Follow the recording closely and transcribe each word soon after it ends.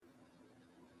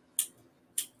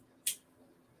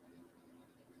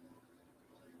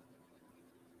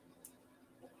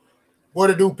What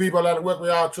to do, people? I'd like to welcome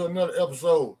y'all to another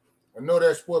episode. I know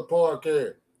that sport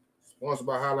podcast, sponsored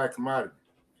by Highlight Commodity.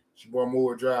 It's your boy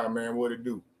Moore Drive, man. What it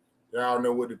do? Y'all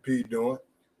know what the P doing.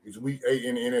 It's week 8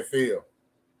 in the NFL.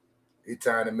 It's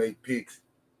time to make picks.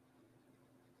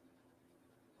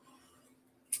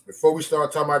 Before we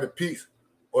start talking about the picks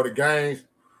or the games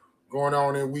going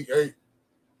on in week 8,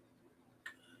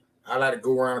 I like to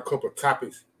go around a couple of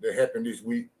topics that happened this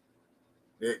week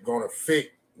that going to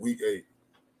affect week 8.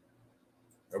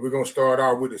 And we're going to start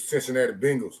off with the Cincinnati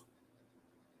Bengals.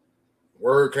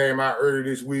 Word came out earlier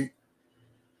this week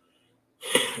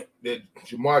that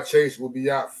Ja'Marr Chase will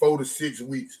be out 4 to 6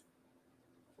 weeks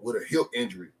with a hip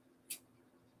injury.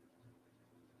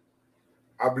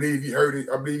 I believe he hurt it.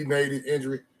 I believe he made his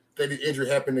injury. I think the injury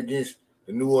happened against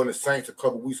the New Orleans Saints a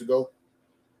couple weeks ago.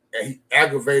 And he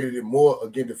aggravated it more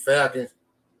against the Falcons.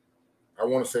 I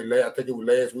want to say I think it was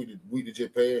last week, the week that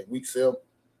just passed, week 7.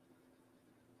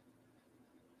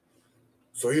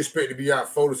 So he expected to be out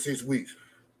 4 to 6 weeks.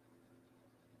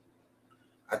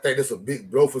 I think that's a big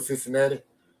blow for Cincinnati.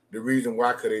 The reason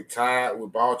why, because they tied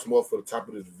with Baltimore for the top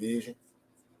of the division.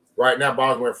 Right now,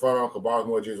 Baltimore in front on because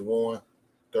Baltimore just won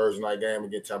Thursday night game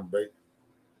against Tampa Bay.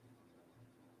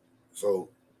 So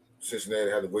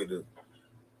Cincinnati had to wait to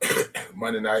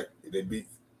Monday night. If they beat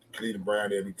Cleveland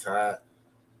Brown, they'll be tied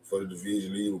for the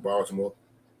division lead with Baltimore.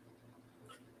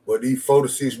 But these 4 to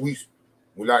 6 weeks,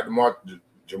 we like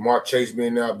Ja'Marr Chase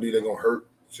being there. I believe they're going to hurt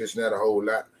Cincinnati a whole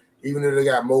lot. Even if they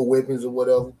got more weapons or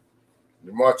whatever,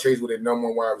 Ja'Marr Chase with their number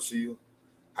 1 wide receiver,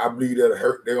 I believe they're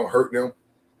going to hurt them.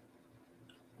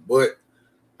 But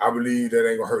I believe that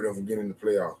ain't going to hurt them from getting in the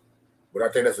playoffs. But I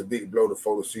think that's a big blow to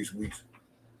 4 to 6 weeks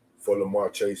for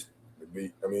Ja'Marr Chase to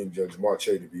be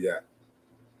out.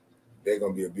 They're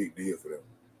going to be a big deal for them.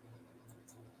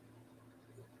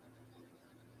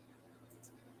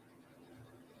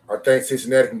 I think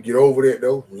Cincinnati can get over that,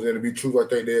 though. It's going to be true. I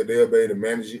think they'll be able to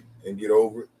manage it and get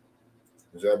over it.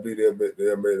 So I believe they'll be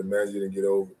able to manage it and get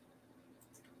over it.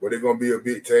 But they're going to be a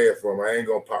big tag for them. I ain't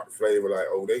going to pop the flavor like,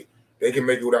 oh, they can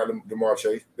make it without Ja'Marr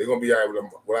Chase. They're going to be out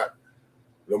without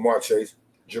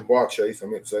Ja'Marr Chase, I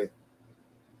meant to say.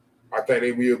 I think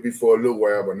they will be for a little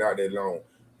while, but not that long.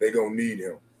 They're going to need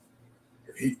him.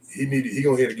 He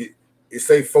going to have to get, it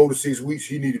say 4 to 6 weeks,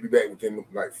 he need to be back within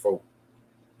like 4.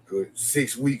 Because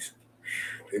 6 weeks,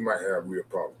 they might have a real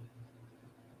problem.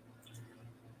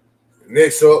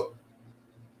 Next up,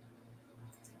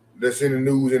 that's in the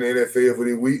news in the NFL for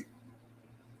this week.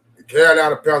 The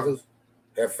Carolina Panthers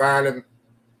have finally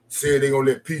said they're going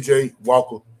to let P.J.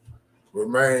 Walker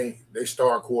remain their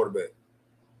starting quarterback.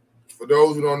 For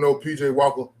those who don't know, P.J.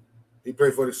 Walker, he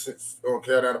played for the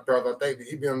Carolina Panthers. I think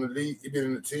he been in the league. He been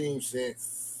in the team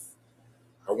since,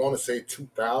 I want to say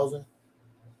 2000.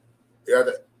 Yeah,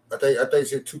 I think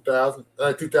since 2000.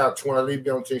 2020. I believe he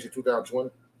been on the team since 2020.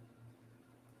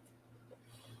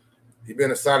 He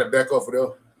been a solid backup for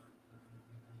them.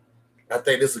 I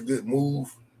think this is a good move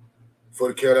for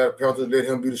the Carolina Panthers. Let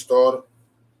him be the starter.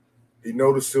 He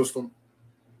know the system.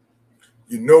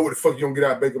 You know what the fuck you're going to get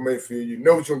out of Baker Mayfield. You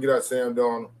know what you're going to get out of Sam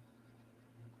Darnold.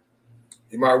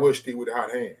 You might well stick with the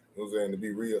hot hand. You know what I'm saying? To be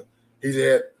real. He's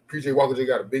had, P.J. Walker just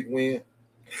got a big win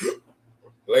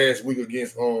last week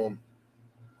against the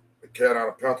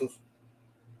Carolina Panthers.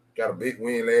 Got a big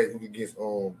win last week against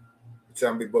the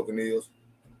Tampa Bay Buccaneers.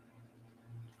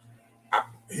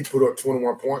 He put up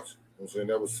 21 points. You know what I'm saying?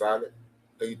 That was solid.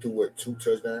 I think he threw, 2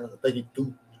 touchdowns? I think he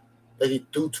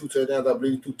threw 2 touchdowns. I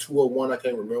believe he threw 2 or 1. I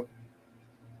can't remember.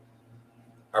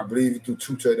 I believe he threw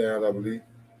 2 touchdowns, I believe.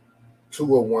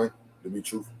 2 or 1, to be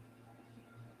truthful.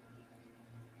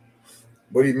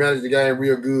 But he managed the game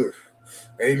real good.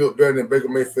 And he looked better than Baker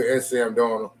Mayfield and Sam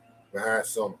Darnold behind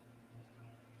summer.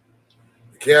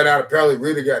 The Carolina Panthers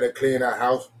really got that clean out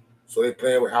house, so they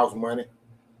playing with house money.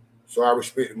 So I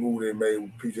respect the move they made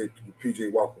with P.J.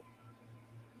 Walker.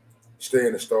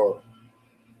 Staying the starter.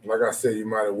 Like I said, you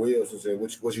might as well. So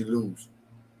what you lose?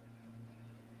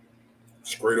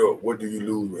 Straight up, what do you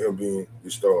lose with him being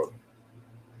your starter?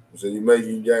 So you may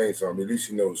gain something. At least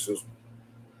you know the system.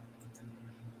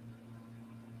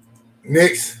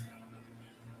 Next,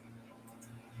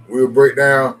 we'll break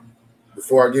down,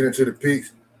 before I get into the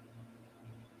picks.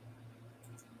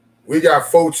 We got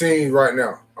 4 teams right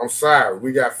now. I'm sorry.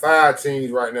 We got 5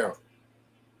 teams right now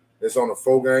that's on a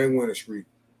 4-game winning streak.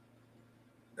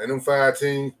 And them 5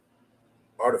 teams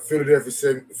are the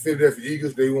Philadelphia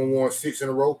Eagles. They won 6 in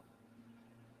a row.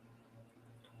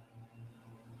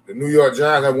 The New York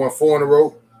Giants have won 4 in a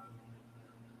row.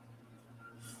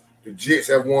 The Jets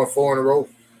have won 4 in a row.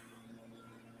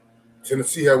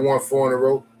 Tennessee have won 4 in a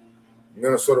row.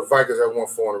 Minnesota Vikings have won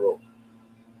 4 in a row.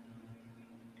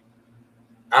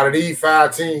 Out of these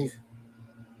 5 teams,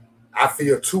 I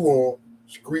feel 2 on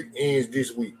streak ends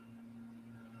this week.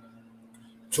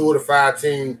 2 of the 5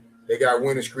 teams, they got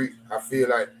winning streak. I feel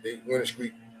like they winning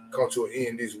streak come to an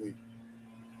end this week.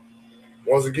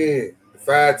 Once again, the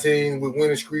 5 teams with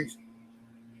winning streaks,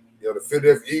 the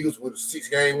Philadelphia Eagles with a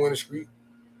 6-game winning streak,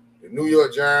 the New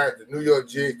York Giants, the New York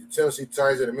Jets, the Tennessee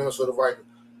Titans, and the Minnesota Vikings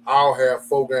all have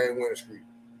 4-game winning streak.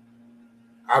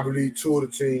 I believe 2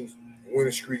 of the teams'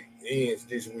 winning streak ends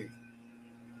this week.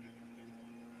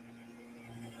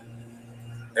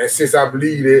 And since I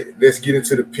believe that, let's get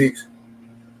into the picks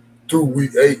through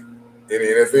week 8 in the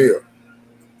NFL.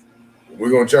 We're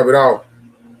going to jump it off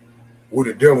with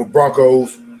the Denver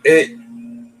Broncos at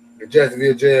the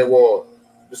Jacksonville Jaguars.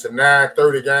 It's a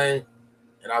 9:30 game,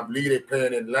 and I believe they're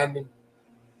playing in London.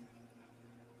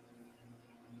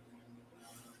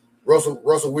 Russell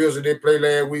Wilson didn't play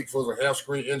last week for some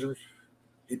hamstring injury.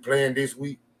 He playing this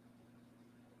week.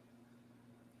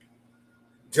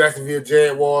 Jacksonville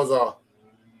Jaguars are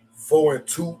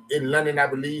 4-2 in London, I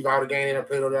believe. All the games they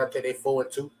played over there, I think they're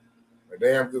 4-2. A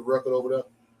damn good record over there.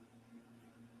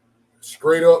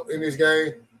 Straight up in this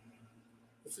game,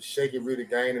 it's a shaky, really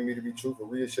game to me, to be truthful, a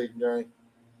real shaky game.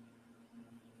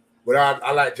 But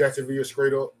I like Jacksonville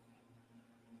straight up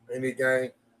in this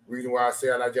game. Reason why I say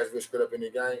I like Jacksonville straight up in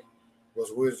this game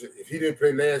was if he didn't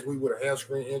play last week with a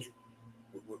hamstring injury,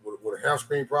 with a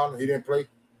hamstring problem, he didn't play.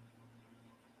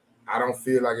 I don't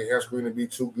feel like a hamstring to be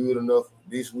too good enough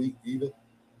this week either.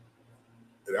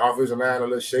 The offensive line a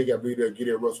little shaky. I believe they'll get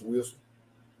at Russell Wilson,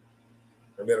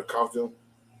 and that'll cost them.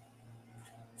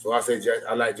 So I say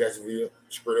I like Jacksonville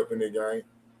straight up in their game.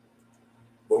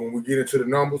 But when we get into the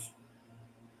numbers,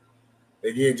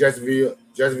 again, Jacksonville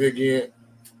again,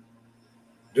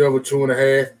 Denver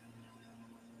 2.5.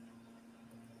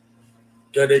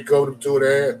 Can they cover them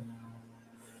 2.5?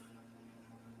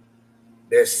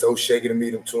 That's so shaky to me,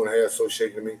 them 2.5, so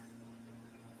shaky to me.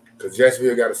 Because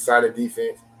Jacksonville got a solid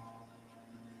defense.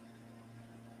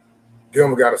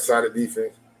 Denver got a solid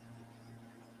defense.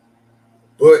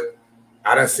 But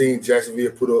I done seen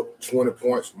Jacksonville put up 20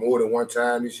 points more than one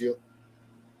time this year.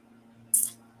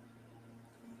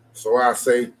 So I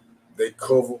say they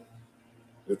cover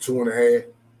the 2.5.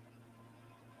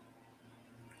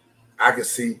 I can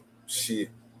see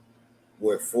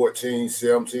 14,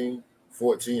 17,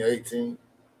 14, 18.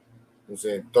 I'm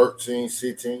saying 13,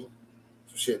 16,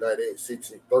 some shit like that.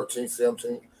 16, 13,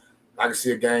 17. I can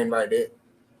see a game like that.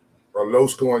 A low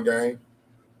scoring game.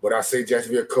 But I say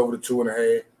Jacksonville cover the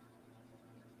 2.5.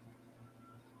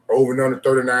 Over and under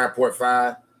 39.5.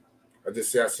 I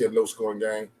just say I see a low scoring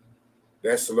game.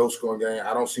 That's a low scoring game.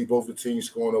 I don't see both the teams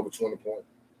scoring over 20 points.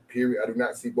 Period. I do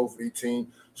not see both of these teams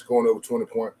scoring over 20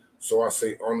 points. So I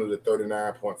say under the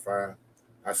 39.5.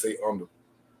 I say under.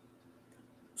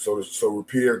 So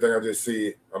repeat everything I just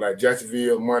said. I like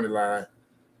Jacksonville money line.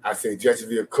 I say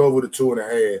Jacksonville cover the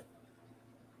 2.5.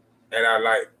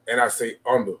 And I say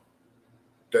under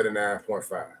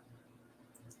 39.5.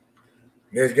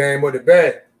 Next game with the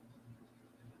back.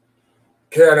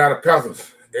 Carolina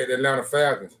Panthers at the Atlanta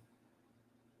Falcons.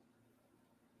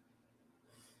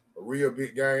 A real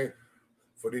big game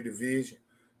for the division.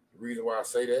 The reason why I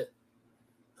say that,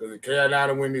 because if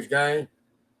Carolina win this game,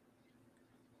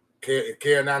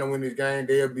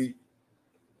 they'll be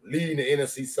leading the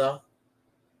NFC South.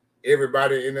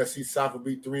 Everybody in the NFC South will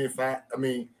be 3-5. I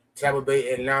mean, Tampa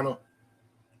Bay, Atlanta,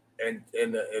 and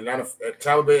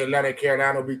Tampa Bay, Atlanta, and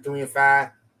Carolina will be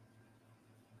 3-5.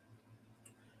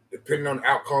 Depending on the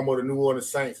outcome of the New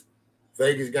Orleans Saints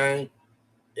Vegas game,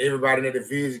 everybody in the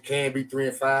division can be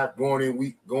 3-5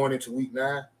 going into week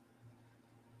 9.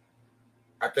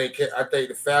 I think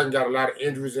the Falcons got a lot of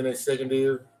injuries in their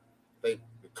secondary. I think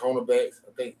the cornerbacks.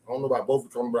 I don't know about both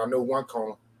of them, but I know one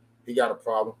corner, he got a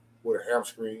problem with a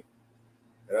hamstring.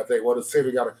 And I think the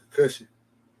center got a concussion.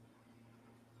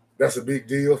 That's a big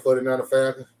deal for the Atlanta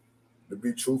Falcons, to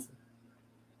be truthful.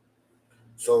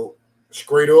 So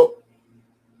straight up,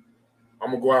 I'm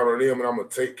gonna go out on them and I'm gonna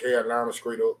take Carolina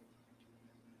straight up.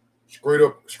 Straight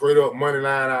up money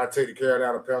line, I'll take the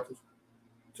Carolina Panthers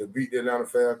to beat the Atlanta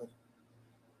Falcons.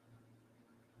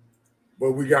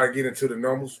 But we gotta get into the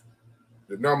numbers.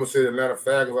 The numbers say the Atlanta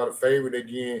Falcons are the favorite.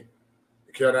 Again,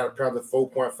 the Carolina Panthers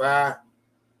 4.5.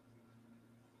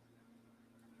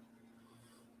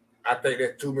 I think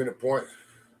that's too many points.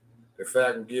 The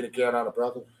Falcons get the Carolina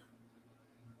Panthers.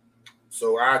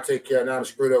 So I take Carolina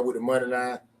straight up with the money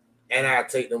line, and I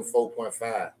take them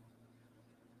 4.5.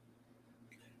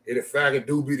 If the Falcons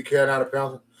do beat the Carolina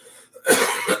Panthers,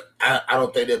 I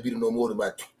don't think they'll beat them no more than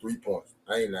about 3 points.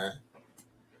 I ain't lying.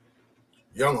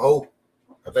 Young Ho,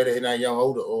 I think they hit that Young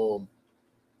Ho,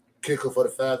 kicker for the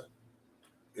Falcons.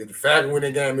 If the Falcons win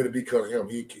the game, it'll be because of him.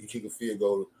 He kick a field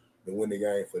goal to win the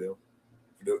game for them.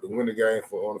 To win the game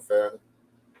on the Falcons.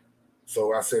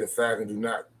 So I say the Falcons do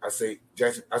not. I say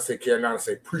Carolina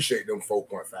say appreciate them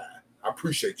 4.5. I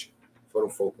appreciate you for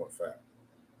them 4.5.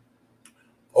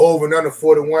 Over and under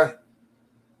 41.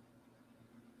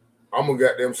 I'm gonna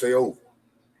got them say over.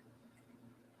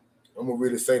 I'm gonna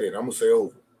really say that. I'm gonna say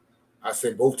over. I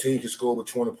say both teams can score with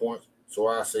 20 points. So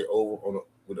I say over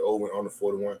with the over on the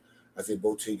 41. I say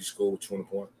both teams can score with 20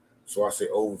 points. So I say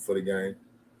over for the game.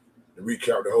 To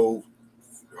recap the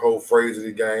whole phrase of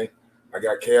the game, I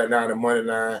got Carolina money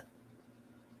line.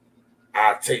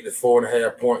 I take the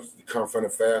 4.5 points to come from the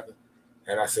Falcons,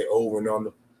 and I say over and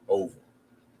under, over.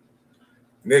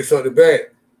 Next up the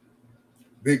bat,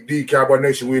 Big D, Cowboy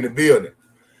Nation, we in the building.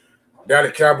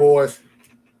 Dallas Cowboys,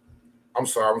 I'm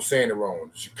sorry, I'm saying it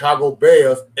wrong. Chicago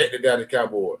Bears at the Dallas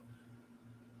Cowboys.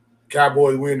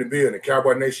 Cowboys, we in the building.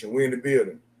 Cowboy Nation, we in the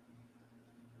building.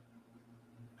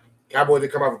 Cowboys, they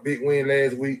come off a big win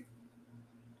last week.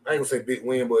 I ain't gonna say big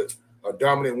win, but a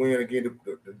dominant win against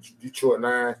the Detroit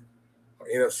Lions,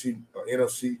 an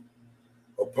NFC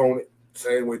opponent.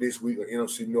 Same way this week, an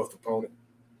NFC North opponent.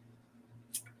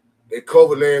 They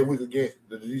covered last week against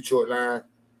the Detroit Lions.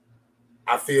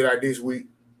 I feel like this week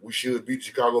we should beat the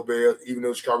Chicago Bears, even though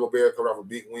the Chicago Bears come off a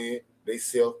big win. They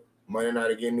sell Monday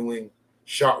night against New England.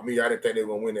 Shocked me. I didn't think they were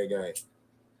going to win that game.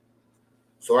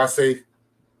 So I say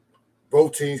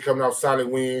both teams coming off solid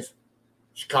wins.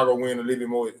 Chicago win a little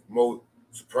bit more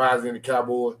surprising than the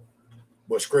Cowboys.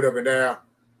 But straight up and down,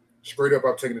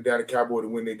 I'm taking the Dallas Cowboys to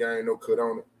win their game. No cut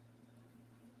on it.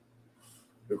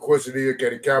 The question is, can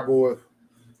the Cowboys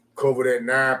cover that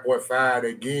 9.5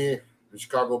 again, the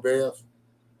Chicago Bears?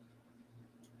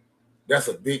 That's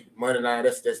a big money line.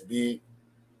 That's big.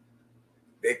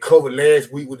 They covered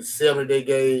last week with the 7 they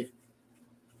gave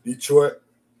Detroit.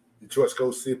 Detroit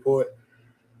scored 6 points.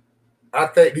 I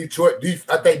think Detroit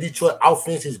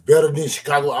offense is better than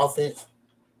Chicago offense.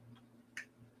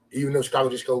 Even though Chicago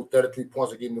just scored 33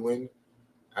 points against New England,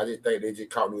 I just think they just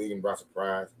caught New England by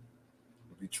surprise,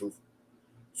 to be truthful.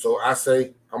 So I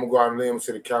say I'm gonna go out on a limb and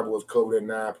say the Cowboys cover at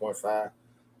 9.5.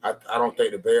 I don't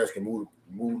think the Bears can move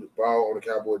the ball on the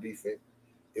Cowboy defense.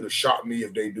 It'll shock me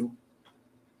if they do.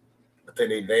 I think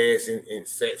they last in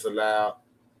sacks allowed.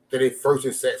 I think they first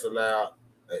in sacks allowed.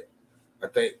 I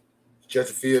think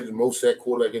Justin Fields is the most sack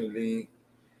quarterback in the league.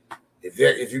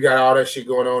 If you got all that shit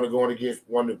going on and going against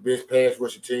one of the best pass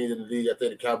rushing teams in the league, I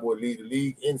think the Cowboys lead the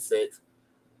league in sacks.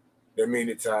 That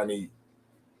means it's Chinese.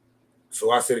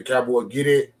 So I say the Cowboys get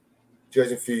it.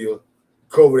 Justin Fields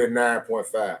covered at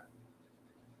 9.5.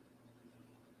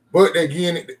 But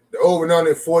again, the over and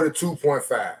under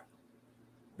 42.5.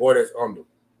 Boy, that's under.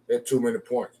 That's too many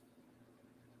points.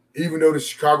 Even though the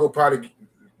Chicago probably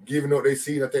giving up their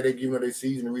season, I think they're giving up their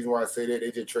season. The reason why I say that,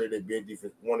 they just traded their big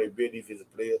defense, one of their big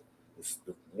defensive players,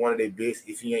 one of their best,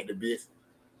 if he ain't the best,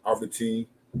 off the team.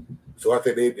 So I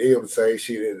think they on the same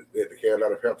shit that the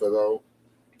Carolina Panthers on.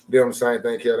 They're on the same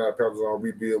thing Carolina Panthers on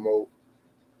rebuild mode.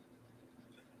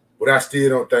 But I still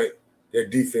don't think that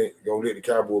defense gonna let the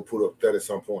Cowboys put up 30 at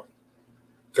some point.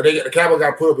 So the Cowboys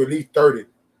got to put up at least 30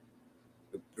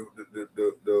 to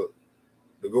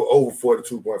go over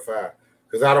 42.5.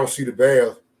 Because I don't see the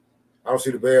Bears. I don't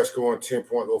see the Bears scoring 10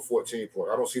 points or 14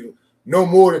 points. I don't see them no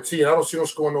more than 10. I don't see them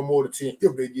scoring no more than 10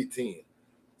 if they get 10.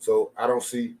 So I don't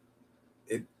see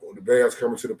it, the Bears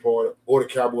coming to the party or the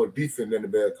Cowboy defense letting the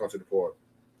Bears come to the party.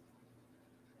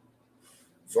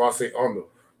 So I say under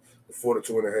the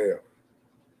 42.5.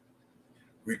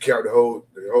 Recap the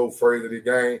whole phrase of the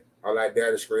game. I like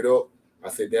Dallas straight up. I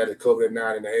say Dallas covered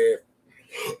at 9.5.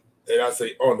 And I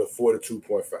say under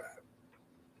 42.5.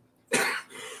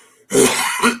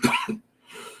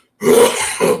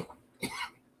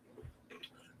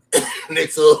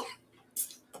 Next up,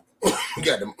 we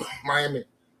got the Miami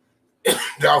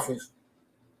Dolphins.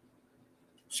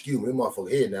 Excuse me, this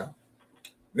motherfucker here now.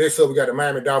 Next up, we got the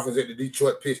Miami Dolphins at the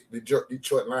Detroit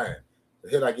Lions. The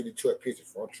hell I get Detroit pitching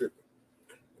from? I'm tripping.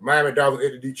 The Miami Dolphins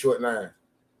at the Detroit Lions.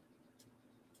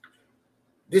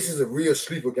 This is a real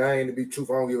sleeper game, to be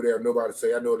truthful. I don't give a damn nobody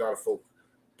say. I know a lot of folks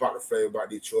pop the flavor about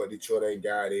Detroit. Detroit ain't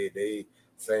got it. They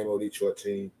same old Detroit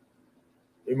team.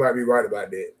 We might be right about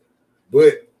that.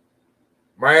 But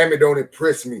Miami don't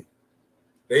impress me.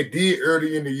 They did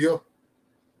early in the year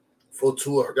before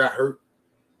Tua got hurt,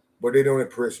 but they don't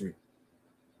impress me.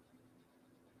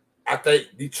 I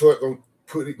think Detroit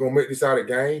gonna make this out of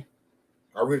game.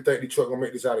 I really think Detroit gonna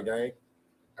make this out of game.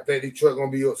 I think Detroit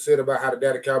gonna be upset about how the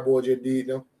Dallas Cowboys just did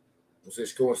them. They're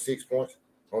scoring 6 points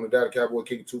on the Dallas Cowboys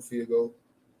kicking 2 field goals.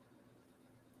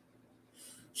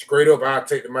 Straight up, I'll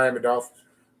take the Miami Dolphins.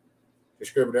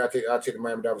 I'll take the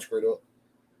Miami Dolphins straight up.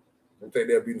 I don't think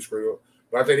they'll beat them straight up.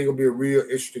 But I think it's gonna be a real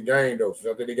interesting game though.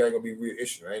 So I think the game gonna be real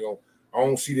interesting. I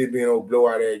don't see this being no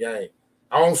blowout that game.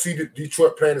 I don't see the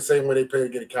Detroit playing the same way they played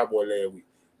against the Cowboys last week.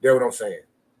 That's what I'm saying.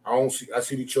 I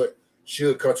see Detroit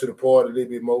should come to the party a little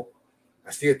bit more.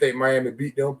 I still think Miami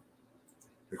beat them.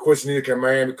 The question is, can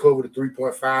Miami cover the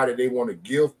 3.5 that they want to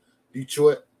give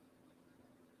Detroit?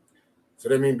 So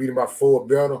that means beat them by 4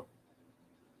 better.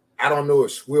 I don't know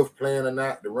if Swift playing or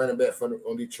not, the running back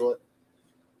on Detroit.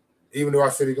 Even though I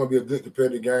said it's going to be a good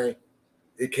competitive game,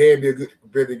 it can be a good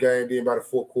competitive game. Then by the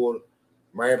fourth quarter,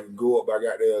 Miami can go up by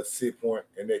their 6 point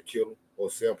and they kill them,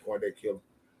 or 7 point they kill them.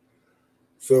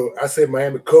 So I say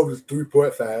Miami covers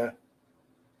 3.5.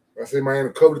 I say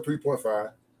Miami covered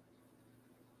 3.5.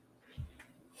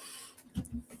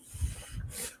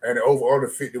 And the over under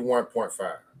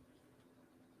 51.5.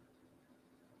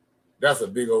 That's a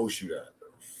big old shootout.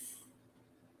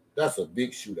 That's a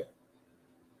big shootout.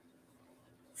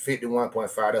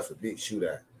 51.5, that's a big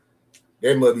shootout.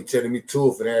 They must be telling me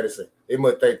Tua finna have the same. They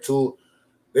must think Tua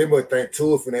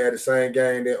finna have the same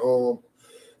game that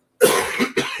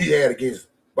he had against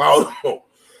Baltimore.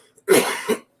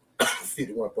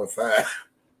 51.5.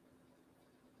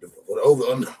 For the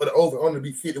over under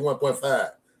be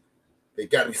 51.5. They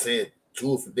got to be saying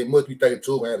Tua. They must be thinking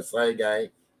Tua had the same game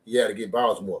he had against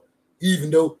Baltimore,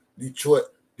 even though Detroit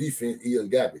defense is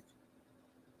garbage.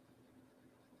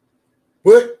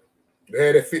 But they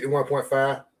had that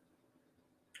 51.5.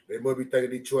 They must be thinking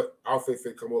Detroit offense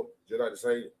can come up just like the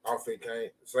same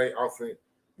offense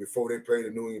before they played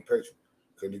the New England Patriots.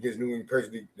 Because against New England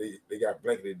Patriots, they got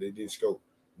blanketed. They didn't score.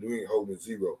 New England holding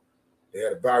 0. They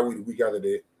had a bye week the week after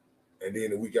that, and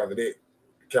then the week after that,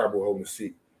 the Cowboys holding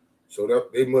 6. So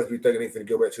they must be thinking they finna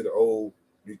go back to go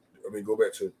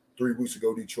back to 3 weeks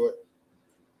ago Detroit.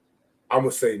 I'm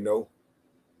going to say no.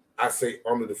 I say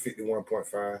under the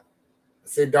 51.5. I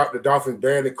say the Dolphins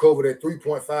barely covered that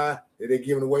 3.5 that they're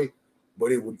giving away,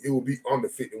 but it will be under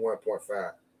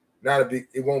 51.5.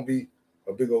 It won't be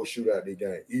a big old shootout that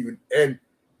game. And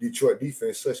Detroit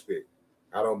defense suspect.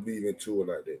 I don't believe in Tua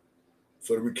like that.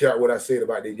 So to recap what I said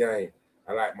about the game,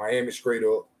 I like Miami straight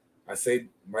up. I say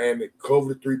Miami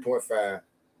cover the 3.5.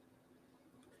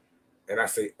 And I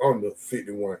say under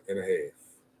 51.5.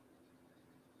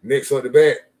 Next up the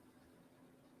bat,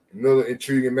 another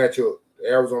intriguing matchup. The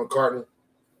Arizona Cardinals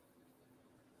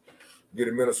get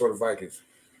the Minnesota Vikings.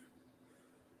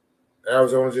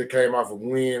 Arizona just came off a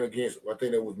win against, I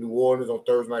think that was New Orleans on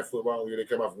Thursday Night Football. Yeah, they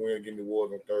came off a win against New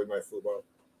Orleans on Thursday Night Football.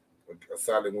 A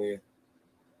solid win.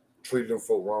 Treated them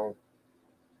folk wrong.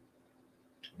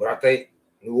 But I think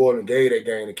New Orleans gave that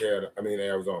game to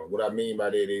Arizona. What I mean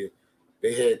by that is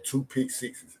they had 2 pick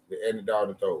sixes that ended down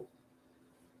the throw.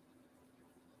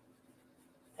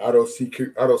 I don't see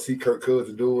Kirk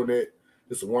Cousins doing that.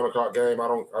 It's a 1:00 game. I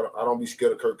don't be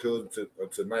scared of Kirk Cousins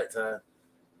until nighttime,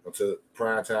 until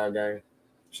prime time game.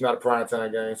 It's not a prime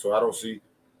time game, so I don't see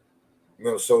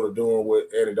Minnesota doing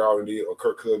what Andy Dalton did or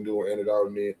Kirk Cousins doing what Andy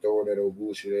Dalton did, throwing that old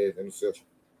bullshit ass interception.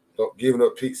 So giving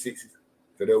up pick sixes.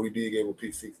 Because that we did gave up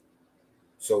pick six.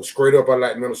 So straight up, I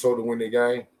like Minnesota to win the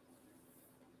game.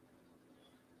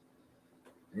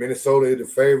 Minnesota is the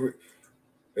favorite.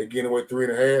 They're getting away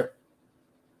 3.5.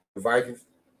 The Vikings.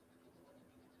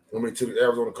 To the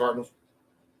Arizona Cardinals.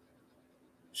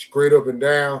 Straight up and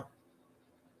down.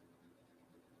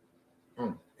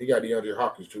 He got DeAndre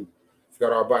Hopkins too.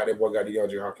 Forgot all about that boy got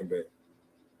DeAndre Hopkins back.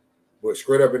 But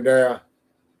straight up and down,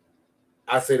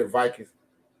 I say the Vikings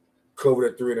cover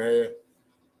that 3.5.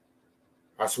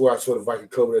 I swear I saw the Vikings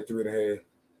cover that 3.5.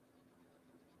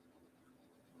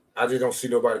 I just don't see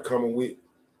nobody coming with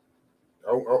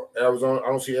Arizona. I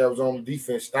don't see Arizona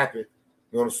defense stopping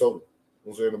Minnesota.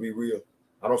 I'm saying to be real.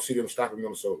 I don't see them stopping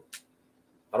Minnesota.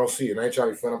 I don't see it. I ain't trying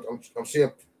to be fun. I'm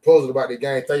seeing puzzled about the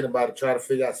game, thinking about it, trying to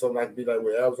figure out something I can be like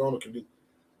what Arizona can do.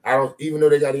 I don't, even though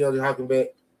they got DeAndre Hopkins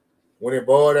back, when they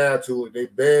ball down to it, they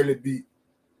barely beat.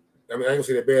 I ain't gonna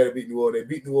say they barely beat New Orleans.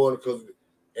 They beat New Orleans because of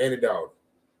Andy Dalton.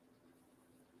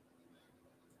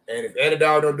 And if Andy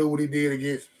Dalton don't do what he did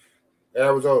against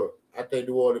Arizona, I think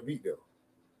New Orleans beat them.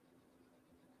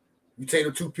 You take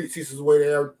the 2 pick sixes away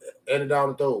to Andy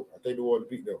Dalton throw, I think New Orleans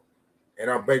beat them. And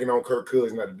I'm banking on Kirk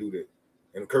Cousins not to do that.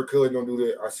 And if Kirk Cousins don't do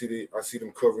that, I see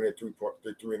them covering at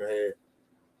 3.5.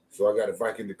 So I got the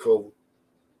Vikings to cover.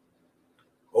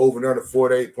 Over and under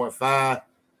 48.5.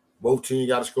 Both teams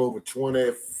got to score over 20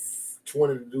 to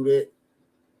do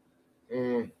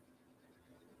that.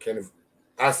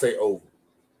 I say over.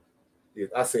 Yes,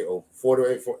 I say over.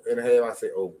 48.5, I say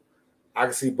over. I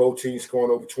can see both teams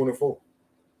scoring over 24.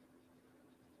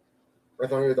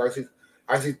 That's on everything.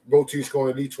 I see both teams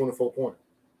scoring at least 24 points.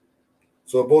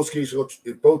 So if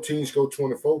both teams go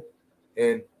 24,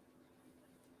 and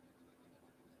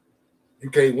you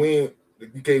can't win the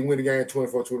game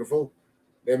 24-24,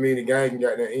 that means the game can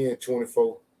get that end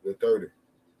 24-30,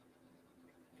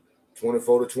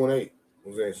 24-28.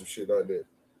 I'm saying some shit like that.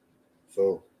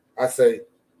 So I say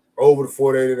over the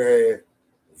 48.5.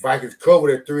 Vikings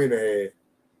cover that 3.5,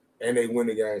 and they win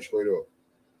the game straight up.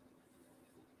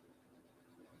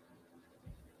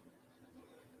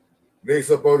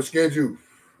 Next up on the schedule,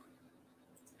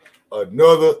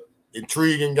 another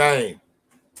intriguing game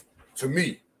to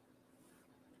me.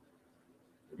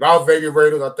 Las Vegas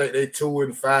Raiders, I think they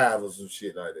 2-5 or some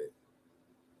shit like that.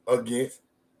 Against,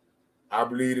 I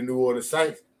believe, the New Orleans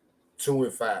Saints,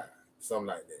 2-5, something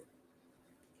like that.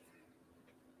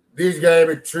 This game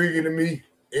is intriguing to me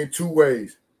in two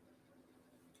ways.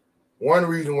 One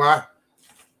reason why,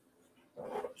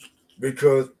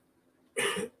 because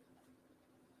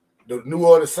the New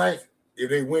Orleans Saints, if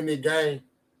they win the game,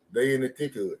 they in the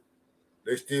thick of it.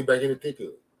 They still back in the thick of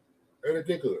it. They're in the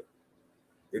thick of it.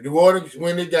 If New Orleans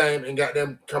win the game and got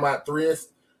them come out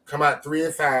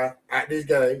 3-5 at this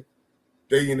game,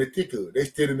 they in the thick of it. They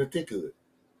still in the thick of it.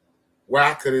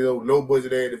 Why? Because they don't low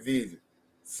budget ass division.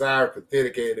 Sorry,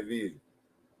 pathetic ass division.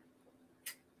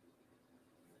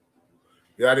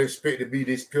 I didn't expect to be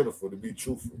this pitiful, to be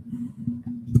truthful.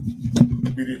 I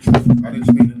didn't expect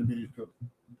them to be this pitiful.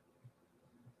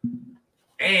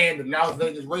 And the Las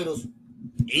Vegas Raiders,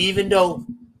 even though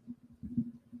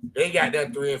they got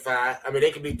that 3-5, I mean,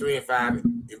 they could be 3-5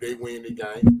 if they win the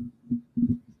game.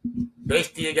 They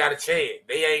still got a chance.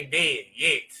 They ain't dead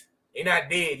yet. They not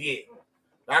dead yet.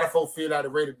 A lot of folks feel like the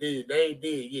Raiders dead. They ain't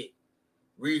dead yet.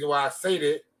 Reason why I say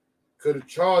that, because the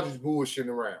Chargers bullshitting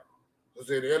around. I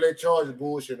say the LA Chargers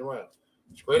bullshitting around.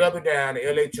 Straight up and down, the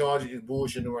LA Chargers is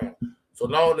bullshitting around. So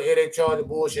long as the LA Chargers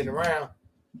bullshitting around,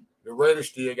 the Raiders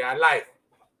still got life.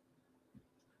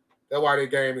 That's why the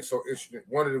game is so interesting.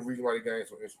 One of the reasons why the game is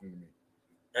so interesting to me.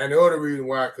 And the other reason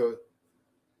why, because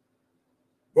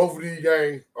both of these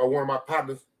games are one of my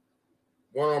partners.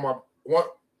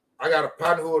 I got a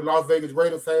partner who is a Las Vegas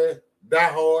Raiders fan,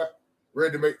 die hard,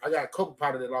 ready to make. I got a couple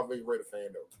partners that Las Vegas Raiders fan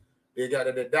though. They got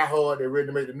that die hard, they're ready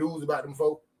to make the news about them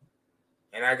folks.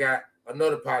 And I got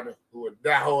another partner who is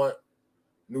die hard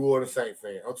New Orleans Saints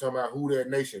fan. I'm talking about who that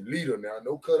nation leader now.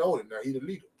 No cut on it now. He the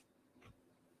leader.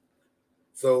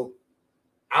 So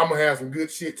I'm gonna have some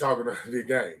good shit talking about this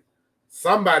game.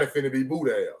 Somebody finna be boo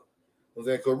the hell. I'm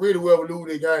saying, because really whoever lose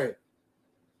this game,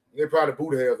 they probably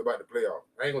boo the hell about the playoff.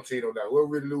 I ain't gonna tell you no doubt. Whoever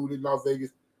really lose this Las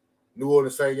Vegas, New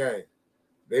Orleans same game,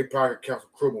 they probably cancel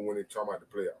cribble when they talk about the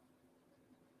playoff.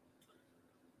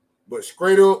 But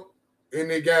straight up in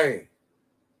the game,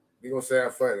 you're gonna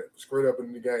sound funny. Straight up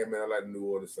in the game, man, I like the New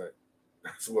Orleans Saints.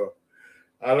 That's well.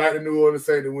 I like the New Orleans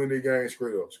Saints to win the game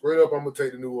straight up. Straight up, I'm gonna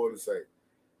take the New Orleans Saints.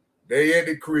 They at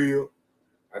the crib.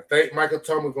 I think Michael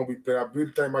Thomas gonna be playing. I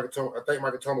really think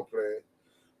Michael Thomas playing.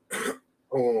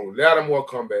 Lattimore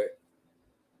come back.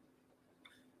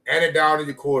 Andy Dalton is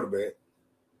your quarterback.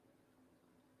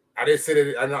 I didn't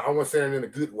say that. I wasn't saying it in a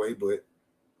good way, but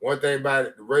one thing about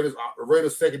it, the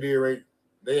Raiders secondary,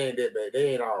 they ain't that bad.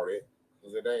 They ain't all that.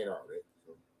 They ain't all that.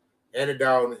 So, Andy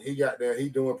Dalton, he got there. He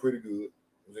doing pretty good.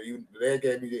 The last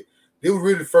game he did. This was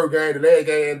really the first game. The last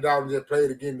game Andy Dalton just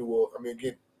played again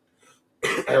against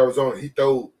Arizona. He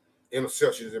threw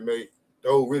interceptions and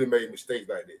really made mistakes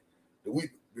like that. The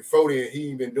week before then, he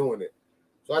ain't been doing that.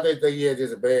 So I just think he had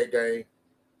just a bad game.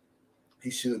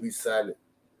 He should be silent.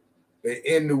 They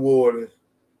in New Orleans,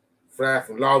 fly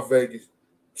from Las Vegas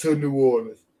to New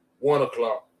Orleans, 1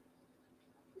 o'clock.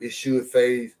 It should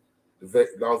phase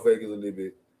Las Vegas a little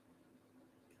bit.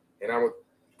 And I'm a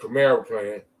Kamara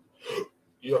playing.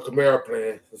 Kamara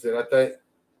playing. I said, I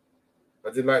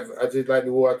just like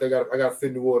New Orleans. I think I got to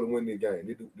fit New Orleans to win the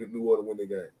game. The New Orleans win the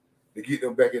game. To get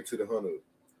them back into the 100.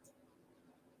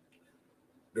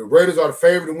 The Raiders are the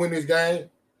favorite to win this game.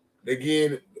 They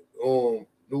getting New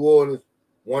Orleans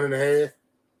 1.5.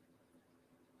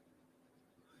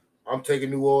 I'm taking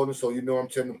New Orleans, so you know I'm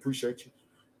telling them appreciate you.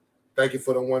 Thank you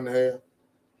for the 1.5.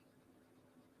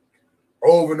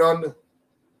 Over and under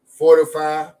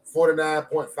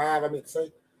 49.5, I meant to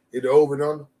say. It's the over and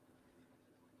under.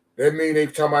 That means they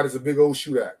talking about it's a big old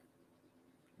shootout.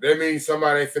 That means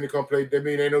somebody ain't finna come play. That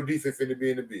means ain't no defense finna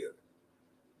be in the building.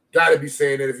 Gotta be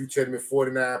saying that if you tell me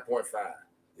 49.5.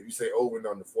 If you say over and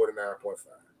under 49.5.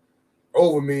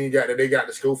 Over means they got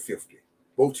to score 50.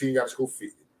 Both teams got to score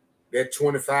 50. That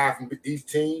 25 from each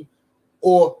team,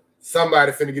 or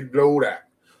somebody finna get blowed out.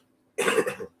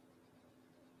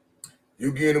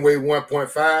 You getting away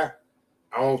 1.5,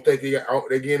 I don't think they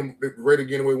getting ready to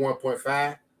get away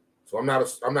 1.5. So I'm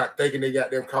not thinking they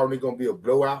got them calling it gonna be a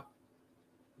blowout.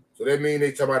 So that means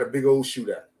they talking about a big old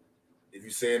shootout. If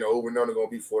you're saying the over and under gonna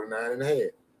be 49.5.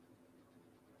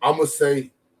 I'm gonna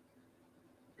say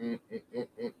I'm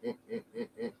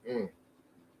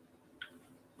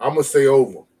gonna say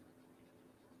over.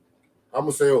 I'm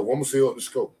gonna say over. I'm gonna say up the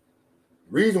scope.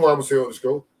 Reason why I'm gonna say up the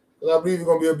scope, because I believe it's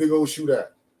gonna be a big old shootout.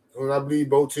 Because I believe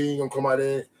both teams gonna come out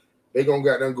there, they gonna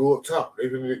got them go up top. They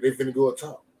finna go up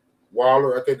top.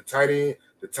 Waller, I think the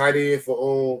tight end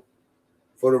for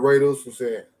the Raiders, I'm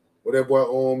saying, what that boy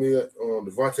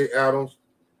Devontae Adams,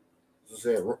 I'm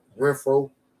saying Renfro,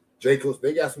 Jacobs,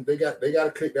 they got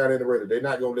to click down in the Raiders. They're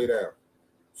not gonna lay down.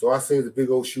 So I say it's a big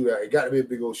old shootout. It got to be a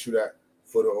big old shootout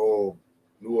for the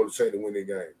New Orleans Saints to win their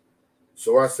game.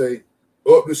 So I say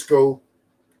up the score,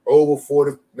 over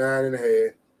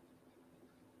 49.5,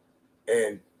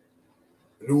 and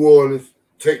New Orleans,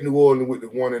 take New Orleans with the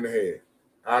 1.5.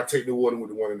 I'll take New Orleans with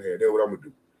the 1.5. That's what I'm gonna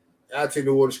do. I'll take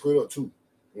New Orleans straight up too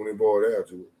when they ball down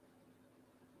to it.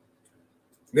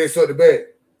 Next up the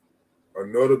bat,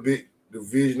 another big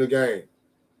divisional game.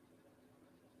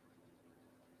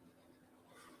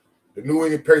 The New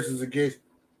England Patriots against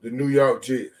the New York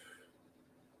Jets.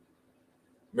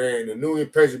 Man, the New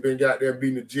England Patriots been got there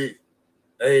beating the Jets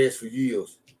ass for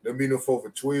years. They beat them for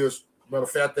 12. Matter of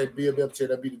fact, they beat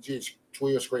the Jets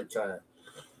 12 straight time.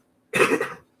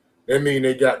 That means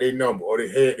they got their number, or they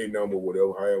had their number,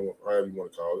 whatever, however you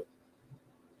want to call it.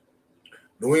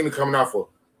 New England coming out for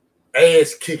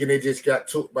ass kicking. They just got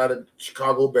took by the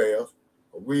Chicago Bears.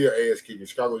 A real ass kicking.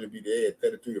 Chicago just beat the ass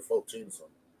 33-14 or something.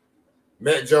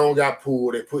 Matt Jones got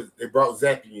pulled. They brought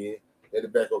Zappe in at the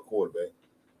backup quarterback.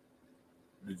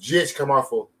 The Jets come off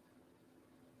for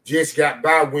Jets got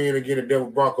by win against the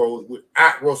Denver Broncos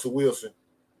without Russell Wilson.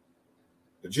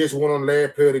 The Jets won on the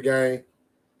last play of the game.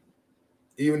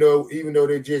 Even though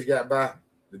they just got by,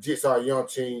 the Jets are a young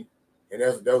team, and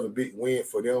that was a big win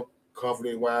for them,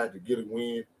 confidence-wise, to get a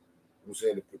win. I'm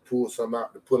saying to pull something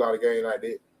out, to pull out a game like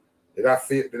that. I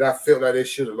felt like they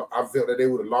should have. I felt that they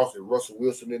would have lost if Russell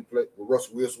Wilson didn't play. If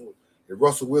Russell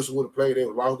Wilson would have played, they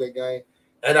would have lost that game.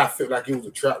 And I felt like it was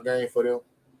a trap game for them,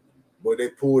 but they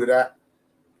pulled it out.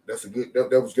 That's good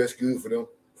for them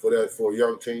for a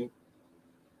young team.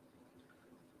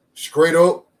 Straight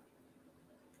up,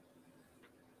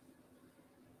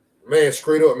 man.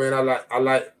 Straight up, man. I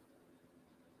like.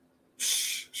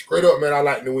 Straight up, man. I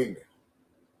like New England.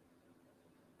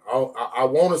 I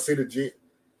want to say the Jets.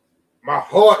 My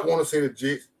heart want to say the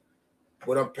Jets,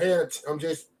 but I'm going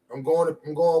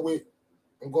with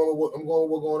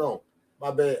what's going on.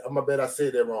 My bad. I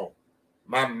said that wrong.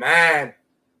 My mind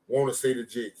want to say the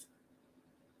Jets.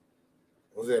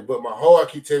 I'm saying, but my heart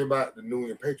keep telling me about the New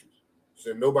England Patriots. I'm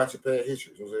saying nobody should pay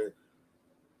history. I'm saying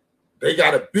they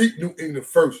gotta beat New England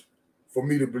first for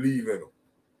me to believe in them.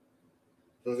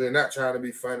 So they're not trying to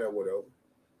be funny or whatever.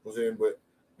 I'm saying, but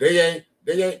they ain't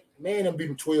man, them beat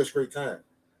them 12 straight times.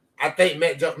 I think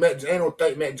I don't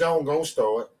think Matt Jones gonna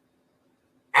start.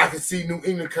 I can see New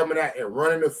England coming out and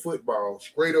running the football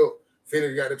straight up.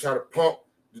 Finna got to try to pump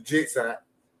the Jets out.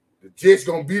 The Jets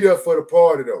gonna be there for the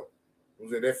party though.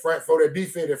 That front four, that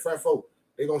defense, that front four,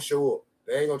 they gonna show up.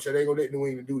 They ain't gonna let New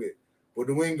England do that. But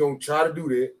New England gonna try to do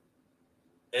that.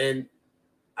 And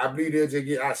I believe they'll just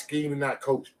get out scheme and not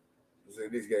coach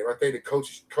in this game. I think the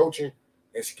coaching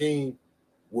and scheme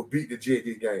will beat the Jets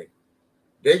this game.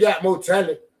 They got more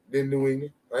talent than New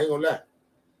England. I ain't gonna lie.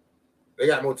 They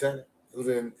got more talent.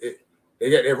 They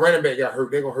got their running back got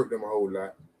hurt. They're gonna hurt them a whole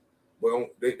lot. But I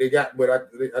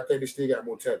think they still got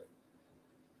more talent.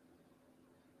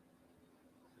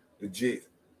 The Jets.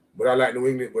 But I like New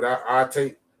England. But I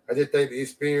just think the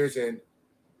experience and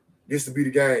this to be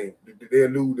the game. They'll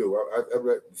lose though.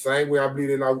 The same way I believe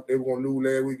they were gonna lose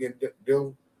last week in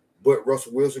Denver, but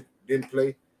Russell Wilson didn't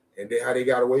play, and how they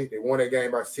got away. They won that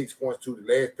game by 6 points to the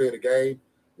last play of the game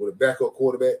with a backup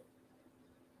quarterback.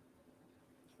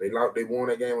 They won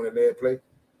that game on the last play.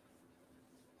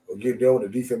 Again, the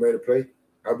defense made a play.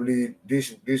 I believe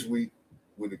this week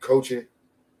with the coaching,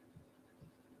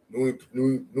 New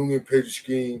England Patriots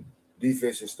scheme,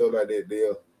 defense and stuff like that,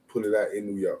 they'll pull it out in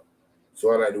New York.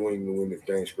 So I like New England to win this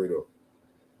game straight up.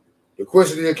 The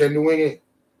question is, can New England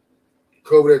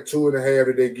cover that 2.5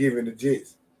 that they're giving the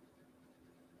Jets?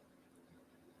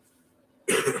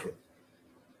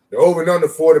 The over and under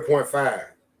 40.5.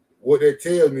 What that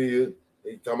tells me is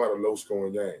they talking about a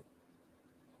low-scoring game.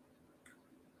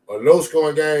 A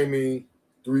low-scoring game means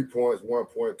 3 points, 1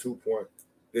 point, 2 points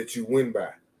that you win by.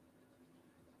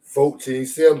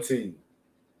 14-17,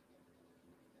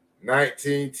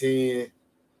 19-10.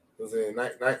 was in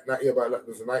not about it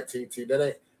was a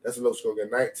 19-10. That's a low score game.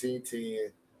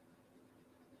 19-10.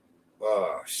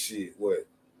 Shit, what?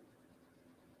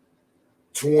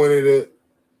 20-10.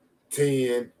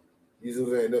 You see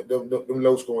what I'm saying? Them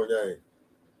low scoring games.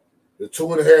 The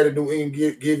 2.5 that New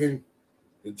England giving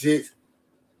the Jets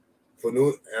for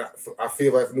New. I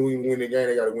feel like if New England win the game,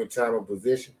 they got to win time of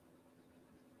possession.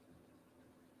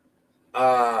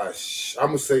 I'm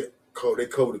gonna say they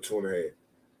cover the 2.5.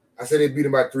 I say they beat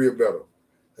them by 3 or better.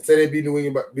 I say they beat New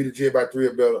England, beat the Jets by 3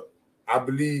 or better. I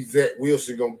believe Zach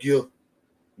Wilson gonna give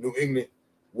New England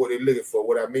what they're looking for.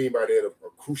 What I mean by that, a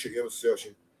crucial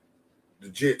interception, the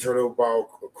Jet turnover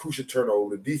ball, a crucial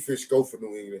turnover, the defense go for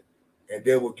New England, and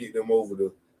that will get them over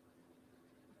the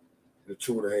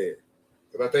 2.5.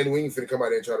 Because I think New England finna come out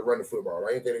there and try to run the football.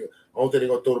 I don't think they're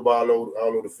gonna throw the ball all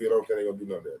over the field. I don't think they're gonna do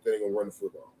none of that. I think they're gonna run the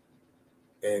football.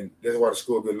 And that's why the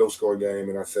score will be a low score game,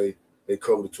 and I say they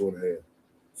cover the 2.5.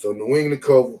 So New England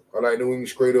cover. I like New England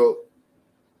straight up.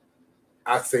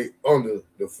 I say under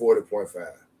the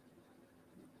 40.5.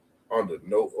 Under,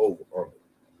 no over, under.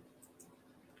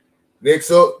 Next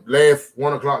up, last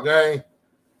 1 o'clock game.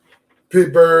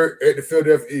 Pittsburgh at the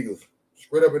Philadelphia Eagles.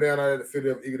 Straight up and down out at the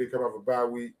Philadelphia Eagles. They come off a bye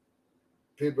week.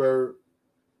 Pittsburgh,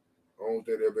 I don't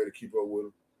think they'll be able to keep up with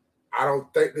them. I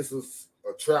don't think this is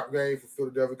a trap game for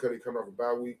Philadelphia because they come off a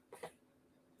bye week.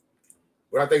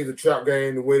 But I think it's a trap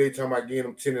game the way they talking about getting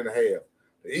them 10.5.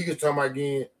 The Eagles talking about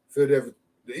getting Philadelphia.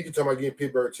 The Eagles talking about getting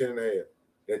Pittsburgh 10.5.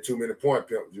 That 2-minute point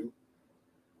pimp, you.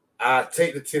 I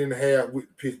take the 10.5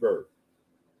 with Pittsburgh.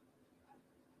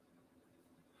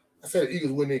 I said the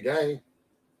Eagles win that game,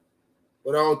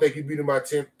 but I don't think you beat them by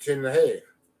 10.5.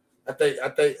 I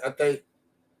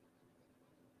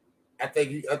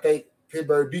think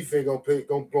Pittsburgh defense gonna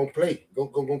come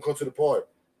to the party.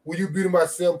 Will you beat them by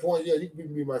 7 points? Yeah, you can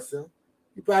beat me by 7.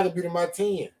 You probably beat them by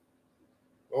 10. I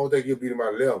don't think you'll beat them by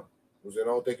 11. I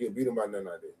don't think you'll beat them by nothing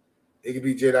like that. It could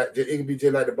be just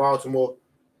like the Baltimore.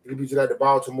 It could be just like the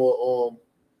Baltimore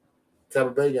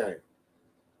Tampa Bay game.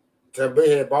 Tampa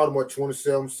Bay had Baltimore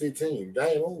 27-16.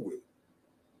 Game over with.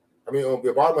 I mean,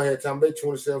 Baltimore had Tampa Bay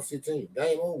 27-16.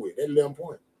 Game over with. That's 11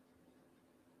 points.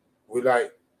 With I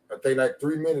think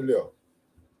 3 minutes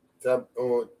left.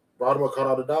 Baltimore caught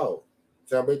out the dog.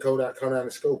 Tampa Bay come out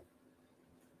the scope.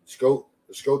 The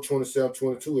scope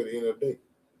 27-22 at the end of the day.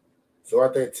 So I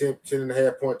think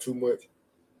 10.5 points too much.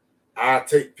 I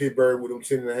take Pittsburgh with them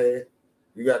 10.5.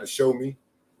 You got to show me.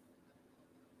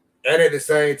 And at the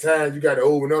same time, you got to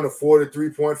over and under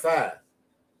 43.5.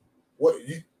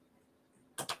 The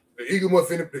Eagles must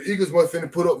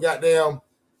finna put up goddamn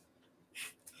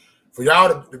for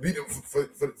y'all to beat them for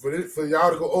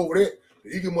y'all to go over that.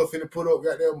 The Eagles must finna put up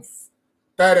goddamn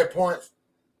 30 points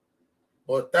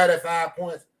or 35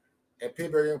 points, and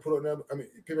Pittsburgh gonna put up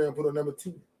number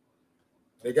 10.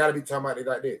 They gotta be talking about it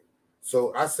like that.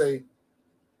 So I say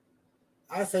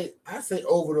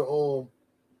over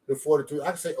the 43. I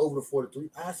can say over the 43.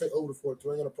 I say over the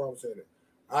 43. I ain't got no problem saying that.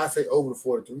 I say over the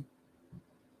 43.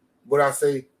 But I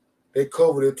say they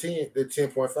cover the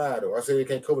 10.5 though. I say they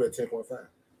can't cover that 10.5.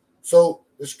 So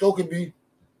the score can be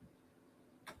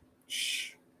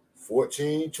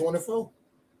 14-24.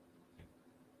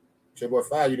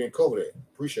 10.5, you didn't cover that.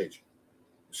 Appreciate you.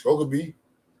 The score could be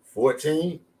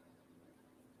 14-21.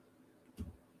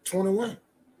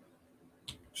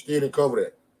 Still didn't cover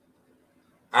that.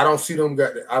 I don't see them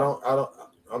got that. I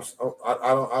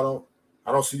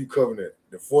don't see you covering that.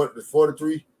 The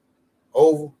 43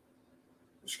 over.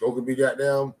 The score could be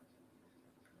goddamn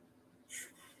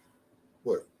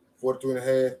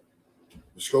 43.5.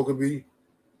 The score could be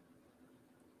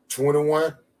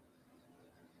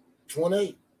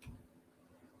 21-28.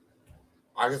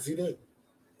 I can see that.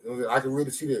 I can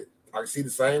really see that. I can see the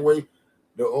same way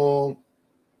the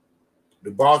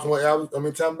Baltimore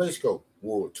Tampa Bay score.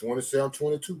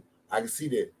 27-22. I can see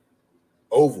that.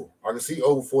 Over. I can see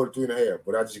over 43.5,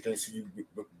 but I just can't see you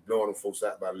blowing them folks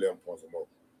out by 11 points or more.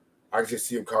 I can just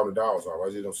see them calling the dogs off. I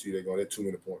just don't see they going that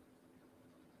 2-minute point.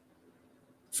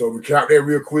 So recap that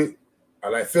real quick. I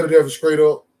like Philadelphia straight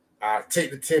up. I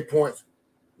take the 10 points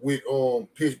with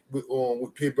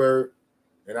Pittsburgh,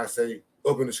 and I say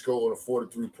up in the score on a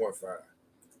 43.5.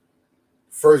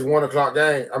 First 1 o'clock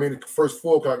game. The first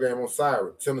 4 o'clock game on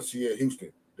Siren. Tennessee at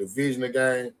Houston. Divisional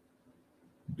game.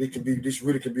 This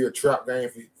really can be a trap game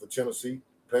for Tennessee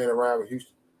playing around with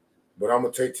Houston. But I'm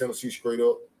gonna take Tennessee straight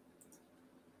up.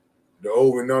 The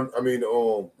over and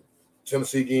under.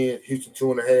 Tennessee again. Houston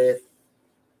 2.5. I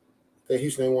think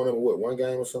Houston ain't won them one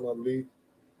game or something, I believe.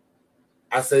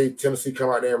 I say Tennessee come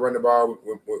out there and run the ball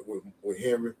with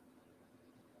Henry.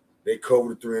 They cover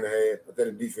the 3.5. I think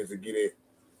the defense will get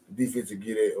The defense to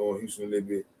get at on Houston a little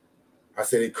bit. I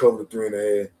say they cover the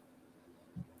 3.5.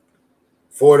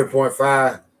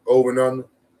 40.5 over and under.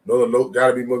 Another low,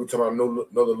 gotta be moving talking about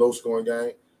another low scoring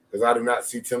game. Because I do not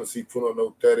see Tennessee putting up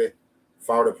no 30,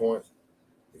 40 points.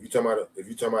 If you're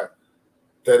talking about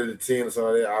 30 to 10 or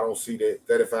something like that, I don't see that.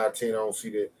 35-10, I don't see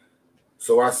that.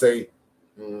 So I say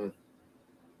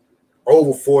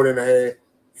over 40.5,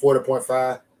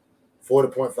 40.5,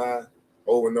 40.5,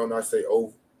 over and under. I say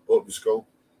over, up the scope.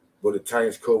 But the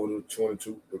Titans cover the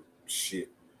 22. Shit.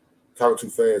 Talking too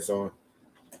fast on.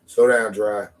 Slow down,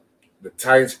 Dry. The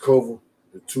Titans cover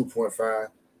the 2.5.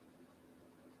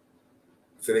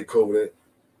 So they cover that.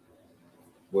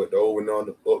 But the over and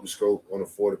under, up the scope on the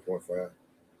 40.5.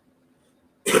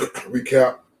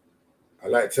 Recap. I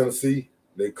like Tennessee.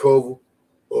 They cover,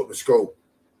 up the scope.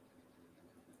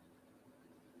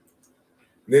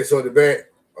 Next on the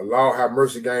back, a law have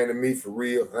mercy game to me for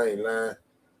real. I ain't lying.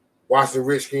 Washington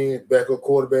Redskins, backup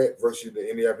quarterback versus the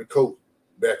Indianapolis Colts,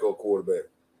 backup quarterback.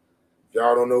 If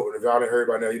y'all don't know, if y'all didn't heard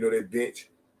by now, you know they bench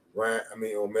Matt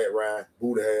Ryan,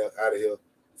 boo the hell out of here,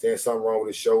 saying something wrong with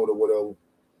his shoulder, whatever.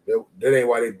 That ain't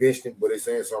why they benched him, but they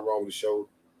saying something wrong with his shoulder.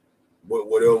 But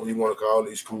whatever you want to call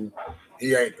it, it's cool.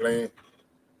 He ain't playing.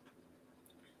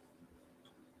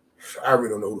 I really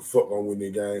don't know who the fuck gonna win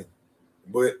this game.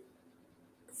 But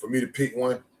for me to pick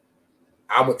one,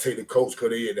 I'm gonna take the Colts because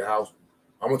they at the house.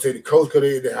 I'm gonna take the Colts because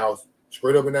they at the house.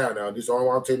 Straight up and down now. This is all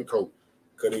I'm taking the Colts.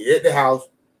 Because they at the house.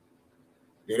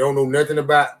 They don't know nothing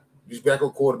about this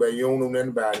backup quarterback. You don't know nothing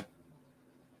about it.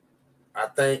 I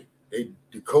think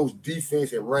the Colts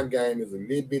defense and run game is a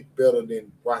little bit better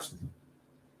than Washington.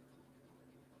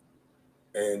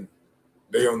 And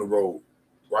they on the road.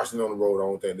 Washington on the road, I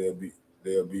don't think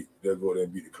they'll go there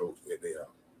and beat the Colts at their house.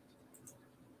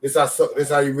 This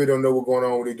how you really don't know what's going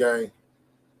on with the game.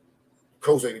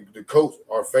 The Colts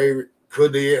are favorite.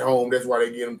 Could they at home? That's why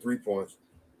they get them 3 points.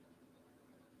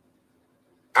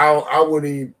 I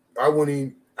wouldn't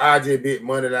even. I just bet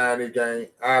money line this game.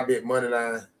 I bet money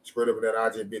line straight up that. I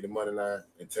just bet the money line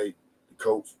and take the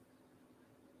Colts.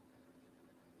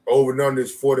 Over and under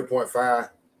is 40.5.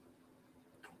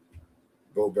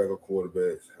 Go back on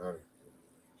quarterbacks.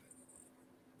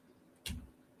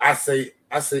 I say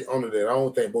under that. I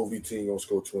don't think both these teams gonna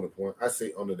score 20 points. I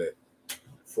say under that.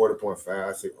 40.5.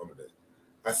 I say under that.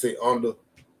 I say under.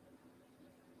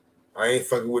 I ain't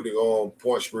fucking with the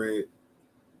point spread.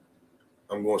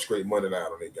 I'm going straight money line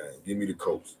on that game. Give me the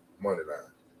Colts money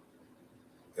line,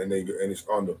 and it's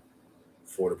under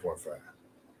 40.5.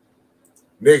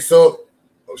 Next up,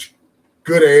 a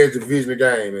good ass divisional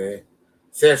game, man.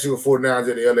 San Francisco 49ers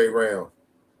at the LA Rams.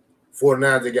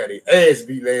 49ers, they got their ass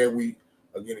beat last week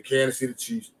against the Kansas City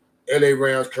Chiefs. LA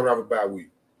Rams coming off a bye week.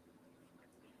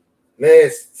 I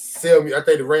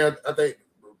think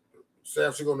San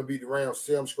Francisco going to beat the Rams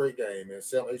 7 straight game, man.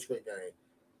 7, 8 straight game.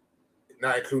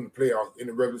 Not including the playoffs in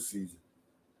the regular season.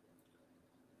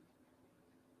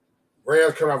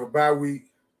 Rams coming off a bye week.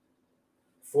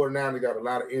 49ers got a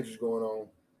lot of injuries going on.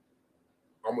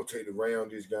 I'm going to take the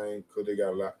Rams this game because they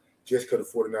got a lot. Just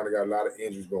because the 49ers got a lot of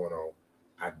injuries going on.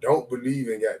 I don't believe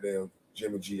in goddamn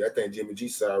Jimmy G. I think Jimmy G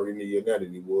sorry in the year now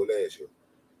than he was last year.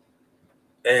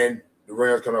 And the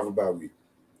Rams coming off a bye week.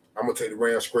 I'm going to take the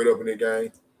Rams straight up in the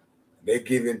game.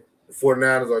 The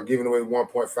 49ers are giving away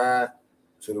 1.5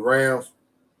 to the Rams.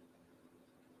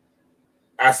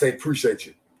 I say appreciate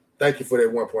you. Thank you for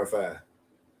that 1.5.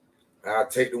 I'll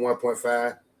take the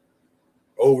 1.5.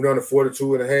 Over and under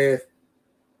 42.5.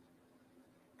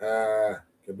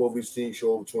 Can both these teams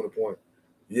show over 20 points?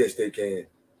 Yes, they can.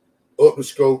 Up the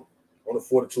scope on the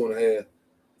 42.5.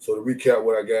 So to recap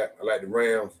what I got, I like the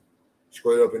Rams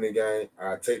straight up in the game.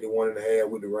 I take the 1.5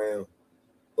 with the Rams.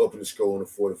 Up in the score on the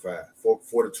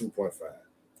 42.5.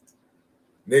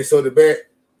 Next on the back,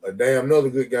 another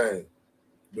good game.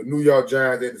 The New York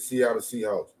Giants at the Seattle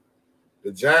Seahawks.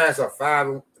 The Giants are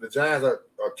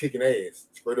kicking ass.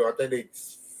 Straight up, I think they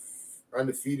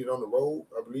undefeated on the road.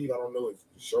 I believe. I don't know. It's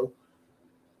the show.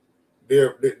 They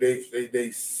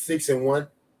 6-1.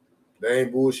 They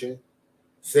ain't bullshit.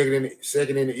 Second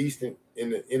in the East in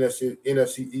the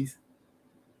NFC East.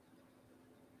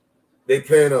 They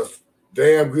playing a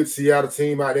damn good Seattle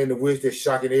team out there in the West. They're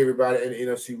shocking everybody in the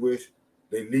NFC West.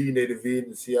 They leading their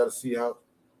division, the Seattle Seahawks.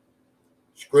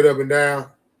 Straight up and down,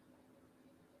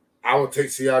 I will take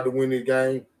Seattle to win this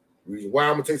game. Reason why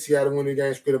I'm going to take Seattle to win this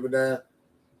game straight up and down,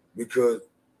 because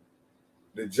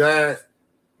the Giants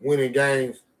winning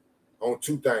games on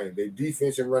two things. Their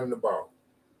defense and running the ball.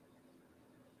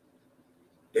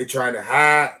 They trying to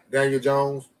hide Daniel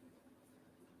Jones.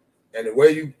 And the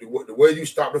way you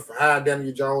stop it from hiding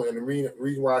Daniel Jones, and the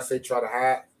reason why I say try to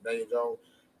hide Daniel Jones,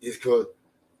 is because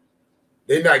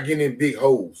they're not getting in big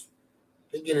holes.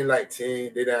 They getting like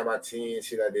 10, they down by 10,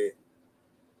 shit like that.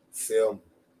 Sell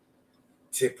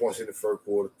 10 points in the first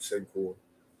quarter, second quarter.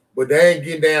 But they ain't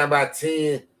getting down by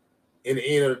 10 in the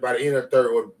end of by the end of the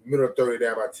third or middle of the third,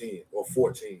 down by 10 or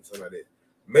 14, something like that.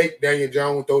 Make Daniel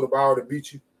Jones throw the ball to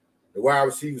beat you. The wide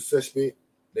receiver suspect,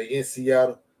 they in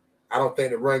Seattle. I don't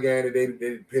think the run game that they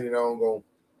depending on going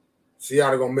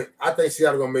Seattle gonna make. I think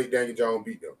Seattle gonna make Daniel Jones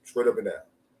beat them straight up and down.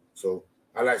 So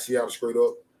I like Seattle straight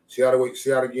up. Seattle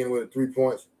again with the 3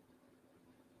 points.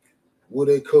 Will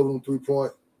they cover them 3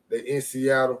 points? They in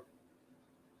Seattle.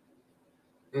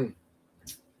 They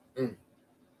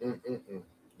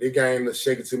game looks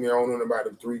shaky to me. I don't know about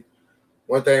the 3.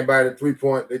 One thing about the 3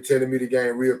 point, they telling me the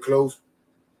game real close.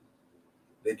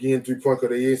 They getting 3 points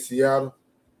because they in Seattle.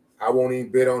 I won't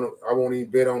even bet on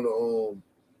the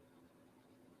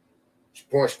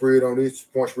point spread on this.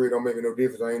 Point spread don't make me no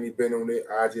difference. I ain't even betting on it.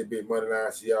 I just bet money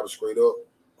line Seattle straight up.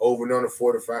 Over and under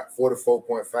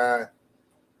 44.5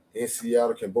 in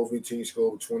Seattle. Can both these teams score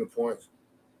over 20 points?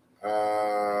 I'm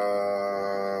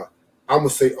gonna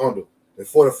say under. And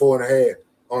 44.5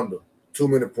 under. 2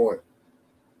 minute point.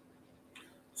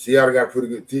 Seattle got pretty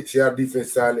good. Seattle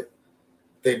defense solid.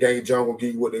 Think Daniel Jones gonna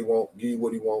give you what they want, give you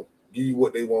what he want, give you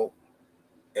what they want.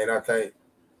 And I think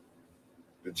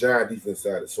the Giant defense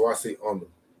solid. So I say under.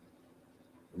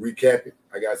 Recap it.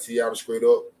 I got Seattle straight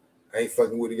up. I ain't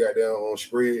fucking with it goddamn on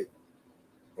spread.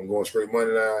 I'm going straight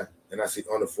money line. And I see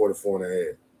under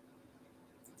 44.5.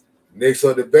 Next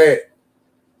up the bat.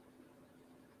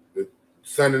 The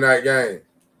Sunday night game.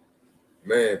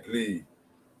 Man, please.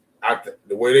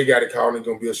 The way they got it called is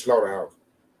gonna be a slaughterhouse.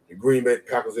 The Green Bay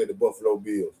Packers at the Buffalo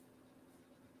Bills.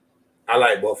 I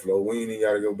like Buffalo. We ain't even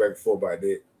got to go back and forth about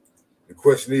that. The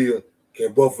question is,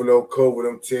 can Buffalo cover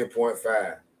them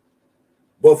 10.5?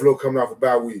 Buffalo coming off a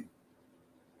bye week.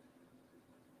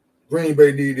 Green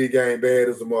Bay need this game bad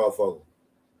as a motherfucker.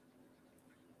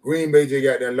 Green Bay just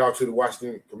got that loss to the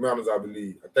Washington Commanders, I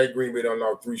believe. I think Green Bay done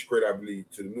lost 3 straight, I believe,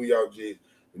 to the New York Jets,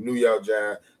 the New York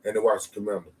Giants, and the Washington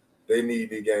Commanders. They need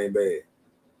this game bad.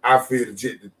 I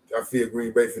feel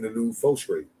Green Bay finna lose 4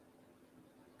 straight.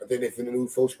 I think they finna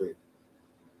lose 4 straight.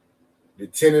 The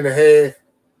 10.5,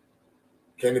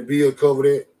 can the Bills cover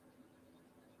that?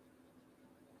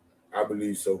 I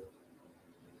believe so.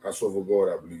 I swear for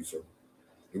God, I believe so.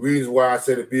 The reason why I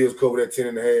said the Bills cover that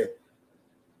 10.5,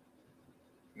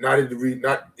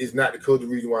 is not the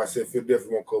reason why I said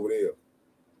Philadelphia won't cover there.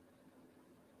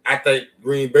 I think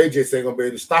Green Bay just ain't gonna be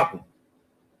able to stop them.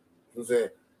 You know what I'm saying?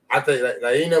 I think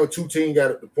like ain't never 2 teams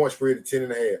got the point spread at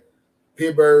 10.5.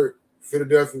 Pittsburgh,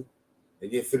 Philadelphia, they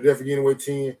get Philadelphia getting away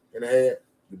 10.5.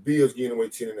 The Bills getting away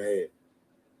 10.5.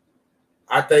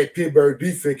 I think Pittsburgh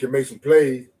defense can make some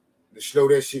plays to slow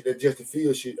that shit, that Justin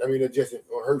Fields shit. I mean, that Justin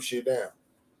Hurt shit down.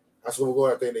 I swear to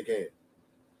God, I think they can.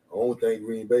 I don't think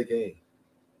Green Bay can.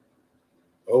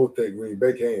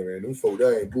 Man. Them folks,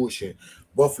 that ain't bullshit.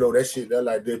 Buffalo, that shit, that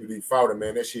like WD Fowler,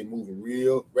 man. That shit moving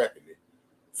real rapidly.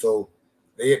 So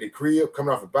they at the crib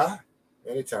coming off a bye,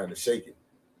 man, they trying to shake it.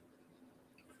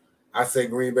 I say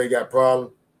Green Bay got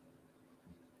problems.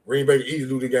 Green Bay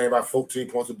easily lose the game by 14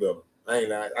 points or better. I ain't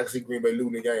lying. I can see Green Bay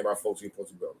losing the game by 14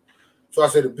 points or better. So I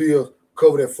say the Bills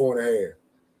cover that 4.5.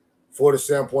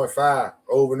 47.5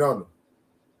 over and under.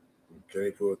 Can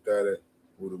they put that at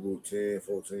with a root 10,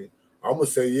 14? I'm gonna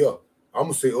say yeah. I'm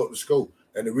gonna say up the scope.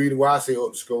 And the reason why I say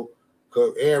up the scope,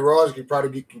 because Aaron Rodgers can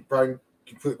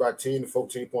put about 10 to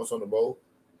 14 points on the board.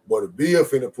 But the Bills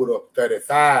finna put up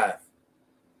 35.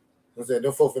 I'm saying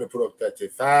them folks finna put up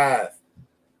 35.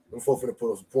 Them folks finna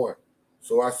put up some point.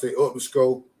 So I say up the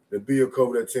scope, the Bills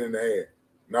cover that 10.5.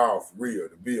 No, for real,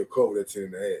 the Bills cover that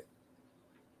 10.5.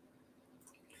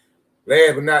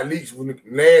 Last but not least,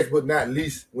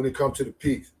 when it comes to the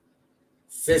picks,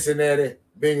 Cincinnati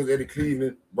Bengals at the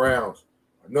Cleveland Browns.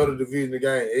 Another division game,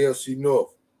 AFC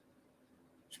North.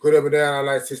 Straight up and down, I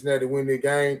like Cincinnati to win the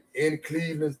game in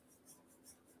Cleveland.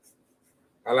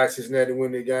 I like Cincinnati to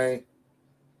win the game.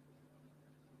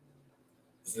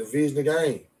 It's a division game.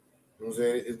 You know what I'm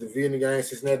saying? It's the division game.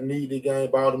 Cincinnati need the game.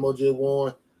 Baltimore just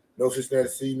won. No Cincinnati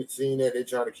seeing that. They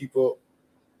trying to keep up.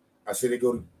 I say they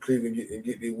go to Cleveland and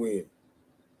get their win.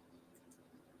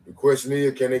 The question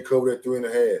is, can they cover that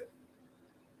 3.5?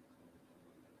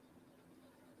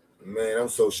 Man, I'm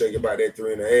so shaky about that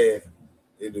 3.5. It's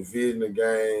the division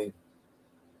game.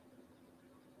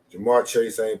 Jamar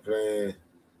Chase ain't playing.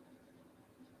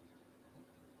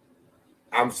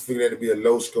 I'm figuring that to be a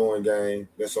low-scoring game.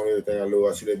 That's the only thing I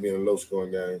love. I see that being a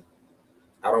low-scoring game.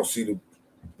 I don't see the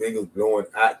Bengals blowing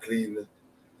out Cleveland.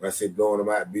 When I say blowing them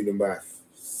out, beating them by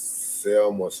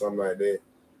 7 or something like that.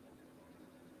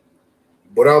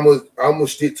 But I'm gonna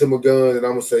stick to my guns and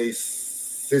I'm gonna say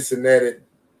Cincinnati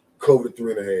cover the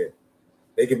 3.5.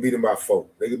 They can beat them by 4.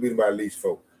 They can beat them by at least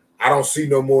 4. I don't see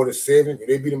no more than 7. If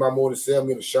they beat them by more than 7,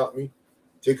 it'll shock me.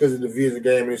 Just because it's a division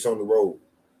game and it's on the road.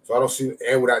 So I don't see,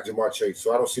 and without Jamar Chase.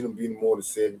 So I don't see them beating more than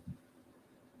 7.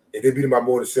 If they beat them by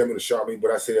more than 7, it'll shock me.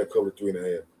 But I say they'll cover the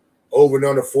 3.5. Over and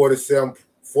under 47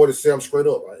 straight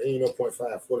up. I ain't no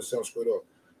 0.5, 47 straight up.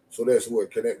 So that's what?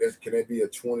 Can that be a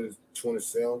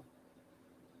 20-27?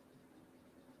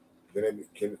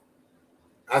 Can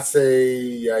I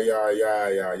say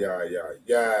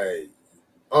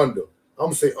under. I'm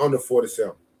gonna say under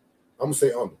 47. I'm gonna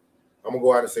say under. I'm gonna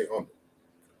go out and say under.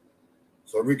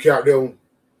 So recap them.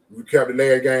 Recap the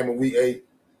last game of week 8.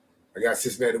 I got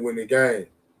Cincinnati to win the game.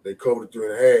 They covered the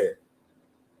 3.5.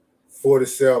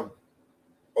 47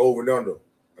 over and under.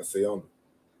 I say under.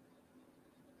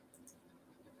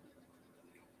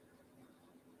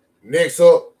 Next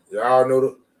up, y'all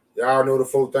know the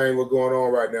 4 thing what's going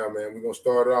on right now, man. We're gonna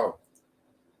start it off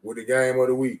with the game of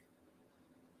the week.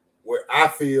 What I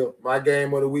feel my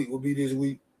game of the week will be this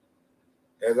week,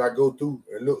 as I go through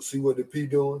and look, see what the P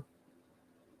doing.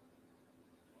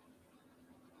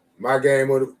 My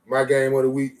game of the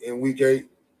week in week 8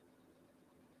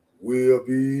 will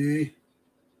be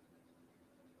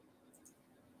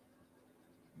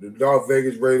the Las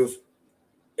Vegas Raiders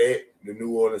at the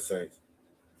New Orleans Saints.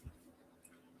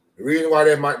 The reason why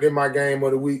they're my game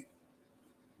of the week,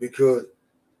 because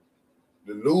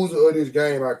the loser of this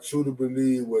game, I truly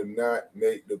believe, will not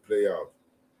make the playoffs.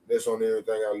 That's on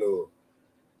everything I love.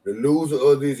 The loser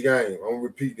of this game, I'm going to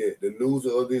repeat that, the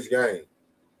loser of this game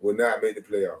will not make the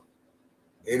playoffs.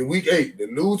 In week 8, the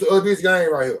loser of this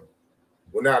game right here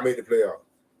will not make the playoffs.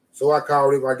 So I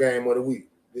called it my game of the week.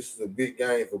 This is a big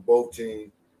game for both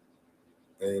teams.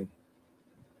 And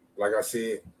like I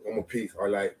said, I'm a piece. I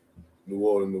like New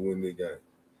Orleans to win this game.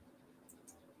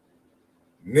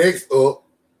 Next up,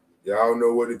 y'all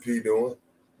know what the P doing.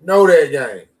 Know that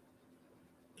game.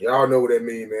 Y'all know what that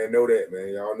mean, man. Know that, man.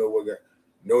 Y'all know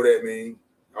that mean.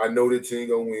 I know the team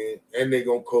gonna win, and they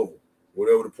gonna cover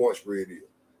whatever the point spread is.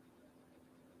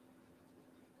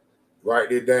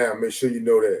 Write it down. Make sure you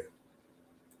know that.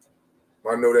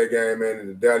 I know that game, man, is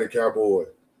the Dallas Cowboys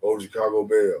over the Chicago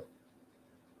Bears.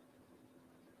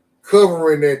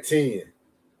 Covering that 10.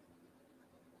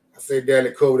 I say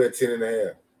Dallas cover that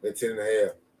 10.5. That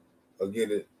 10.5 against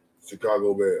the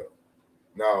Chicago Bears.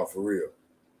 Nah, for real.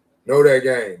 Know that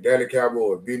game. Dallas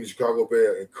Cowboys beating the Chicago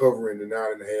Bears and covering the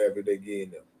 9.5 if they get in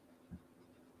them.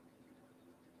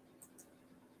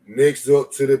 Next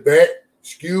up to the back,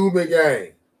 skew me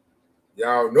game.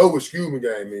 Y'all know what skew me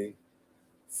game means.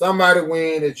 Somebody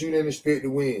win that you didn't expect to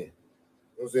win. You know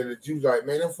what I'm saying? That you was like,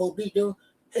 man, them folk beat them.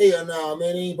 Hell nah,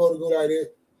 man, they ain't supposed to go like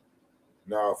that.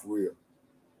 Nah, for real.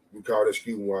 We call that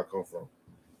skew me where I come from.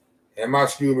 And my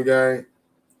skew me game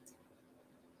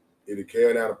is the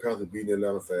Carolina Panthers beating the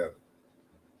Atlanta Falcons.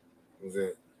 You know what I'm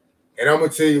saying? And I'm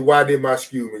going to tell you why I did my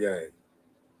skew me game.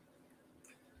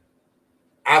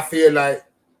 I feel like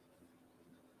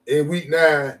in week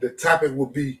 9, the topic will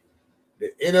be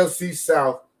the NFC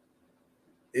South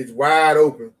is wide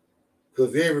open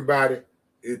because everybody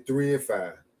is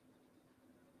 3-5.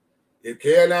 If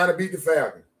Carolina beat the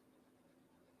Falcons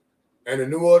and the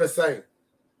New Orleans Saints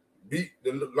beat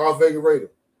the Las Vegas Raiders,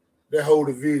 that whole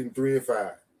division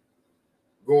 3-5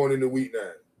 going into week 9.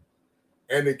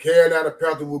 And the Carolina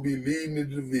Panthers will be leading the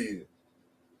division.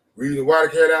 Reason why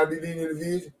the Carolina be leading the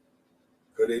division?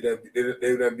 Because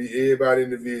they done beat everybody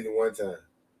in the division one time.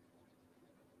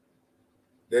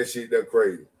 That shit, that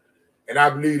crazy. And I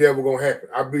believe that was going to happen.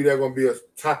 I believe that's going to be a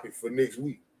topic for next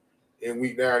week in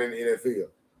week 9 in the NFL.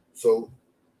 So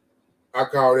I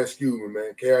call that skew me,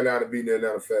 man. Carolina beating the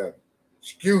Atlanta Falcons.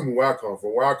 Skew me where I come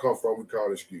from. Where I come from, we call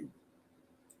it skew.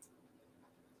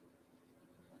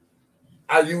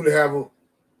 I usually have a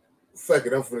fuck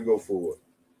it, I'm finna go for it.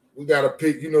 We got to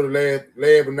pick, you know, the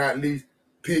last but not least,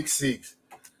 pick 6.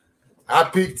 I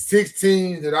picked 6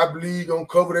 teams that I believe gonna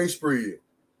cover their spread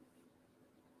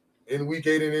in week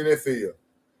 8 in the NFL.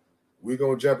 We're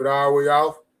gonna jump it all the way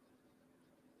off.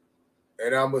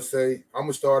 And I'm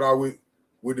gonna start out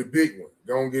with the big one.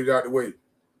 Gonna get it out the way.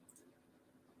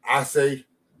 I say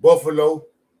Buffalo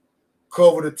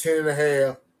cover the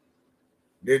 10.5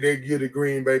 that they give the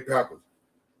Green Bay Packers.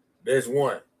 That's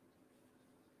 1.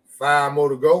 5 more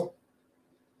to go.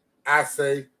 I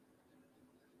say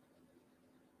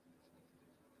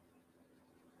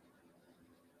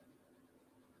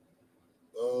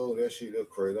that shit look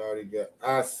crazy. I already got.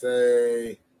 I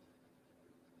say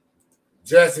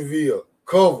Jacksonville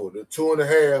cover the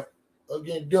 2.5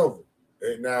 against Denver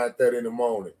at 9:30 in the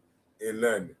morning in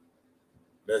London.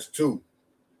 That's 2.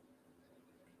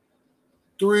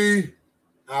 3,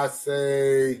 I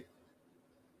say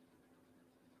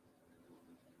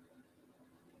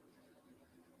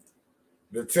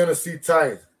the Tennessee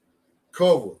Titans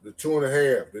cover the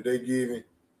 2.5 that they giving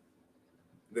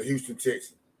the Houston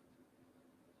Texans.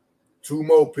 2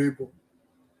 more, people.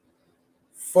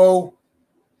 4,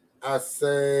 I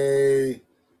say,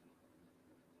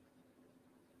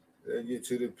 let's get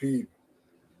to the people.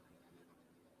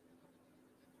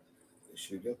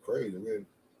 Shit, they're crazy, man.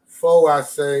 4, I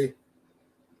say,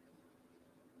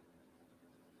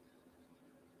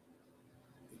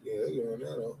 yeah, they going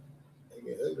that up. They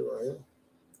get ugly right here.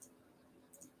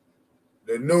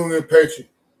 The New England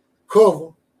Patriots cover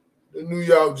the New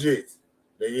York Jets.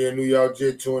 They in New York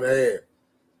Jets 2.5.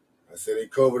 I said they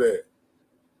cover that.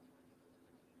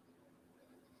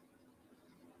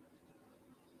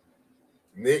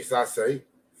 Next, I say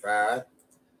 5.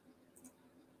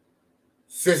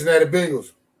 Cincinnati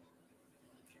Bengals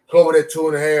cover that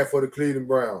 2.5 for the Cleveland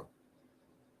Browns.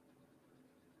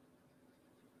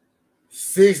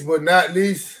 6, but not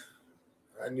least,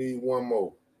 I need one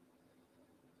more.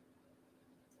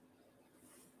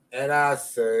 And I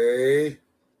say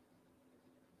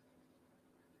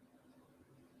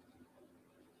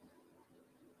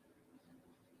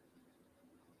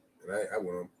I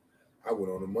went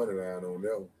on the money line on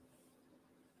that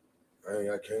one.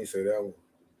 I can't say that one.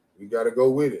 We gotta go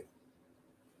with it.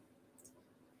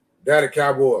 That the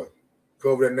Cowboys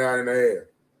cover that 9.5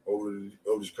 over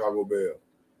the Chicago Bears.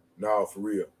 No, for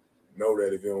real. Know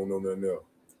that if you don't know nothing else.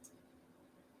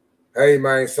 Hey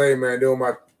man, they were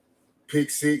my pick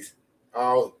 6.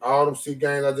 All them 6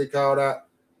 games I just called out,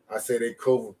 I say they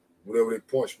cover whatever their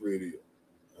point spread is.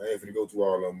 I ain't finna go through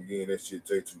all of them again. That shit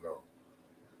take too long.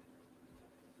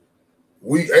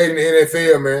 Week 8 in the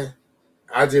NFL, man.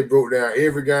 I just broke down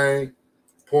every game,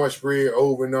 point spread,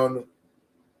 over and under,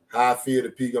 how I feel the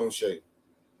peak on shape.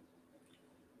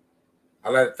 I'd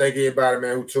like to thank everybody,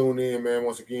 man, who tuned in, man.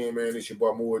 Once again, man, this your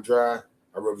boy Moore Dry.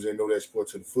 I represent Know That Sport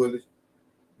to the fullest.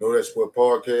 Know That Sport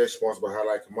podcast, sponsored by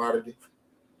Highlight Commodity.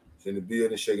 It's in the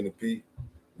building, shaking the P.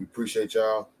 We appreciate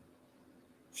y'all.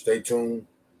 Stay tuned.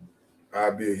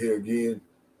 I'll be here again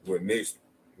with next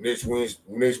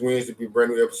Wednesday be a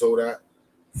brand new episode out.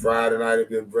 Friday night it'll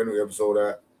be a brand new episode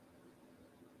out.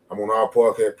 I'm on our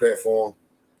podcast platform,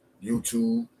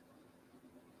 YouTube,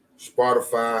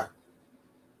 Spotify,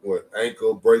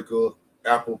 Anchor, Breaker,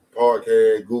 Apple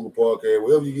Podcast, Google Podcast,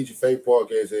 wherever you get your favorite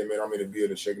podcast at, man. I'm in the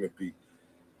building shaking the P.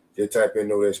 Just type in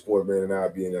Know That Sport, man, and I'll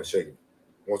be in there shaking.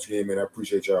 Once again, man, I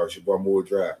appreciate y'all. It's your boy Moore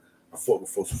Drive. I fuck with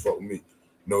folks who fuck with me.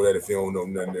 Know that if you don't know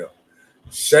nothing else.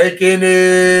 Shaking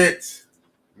it.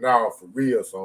 Nah, for real, son.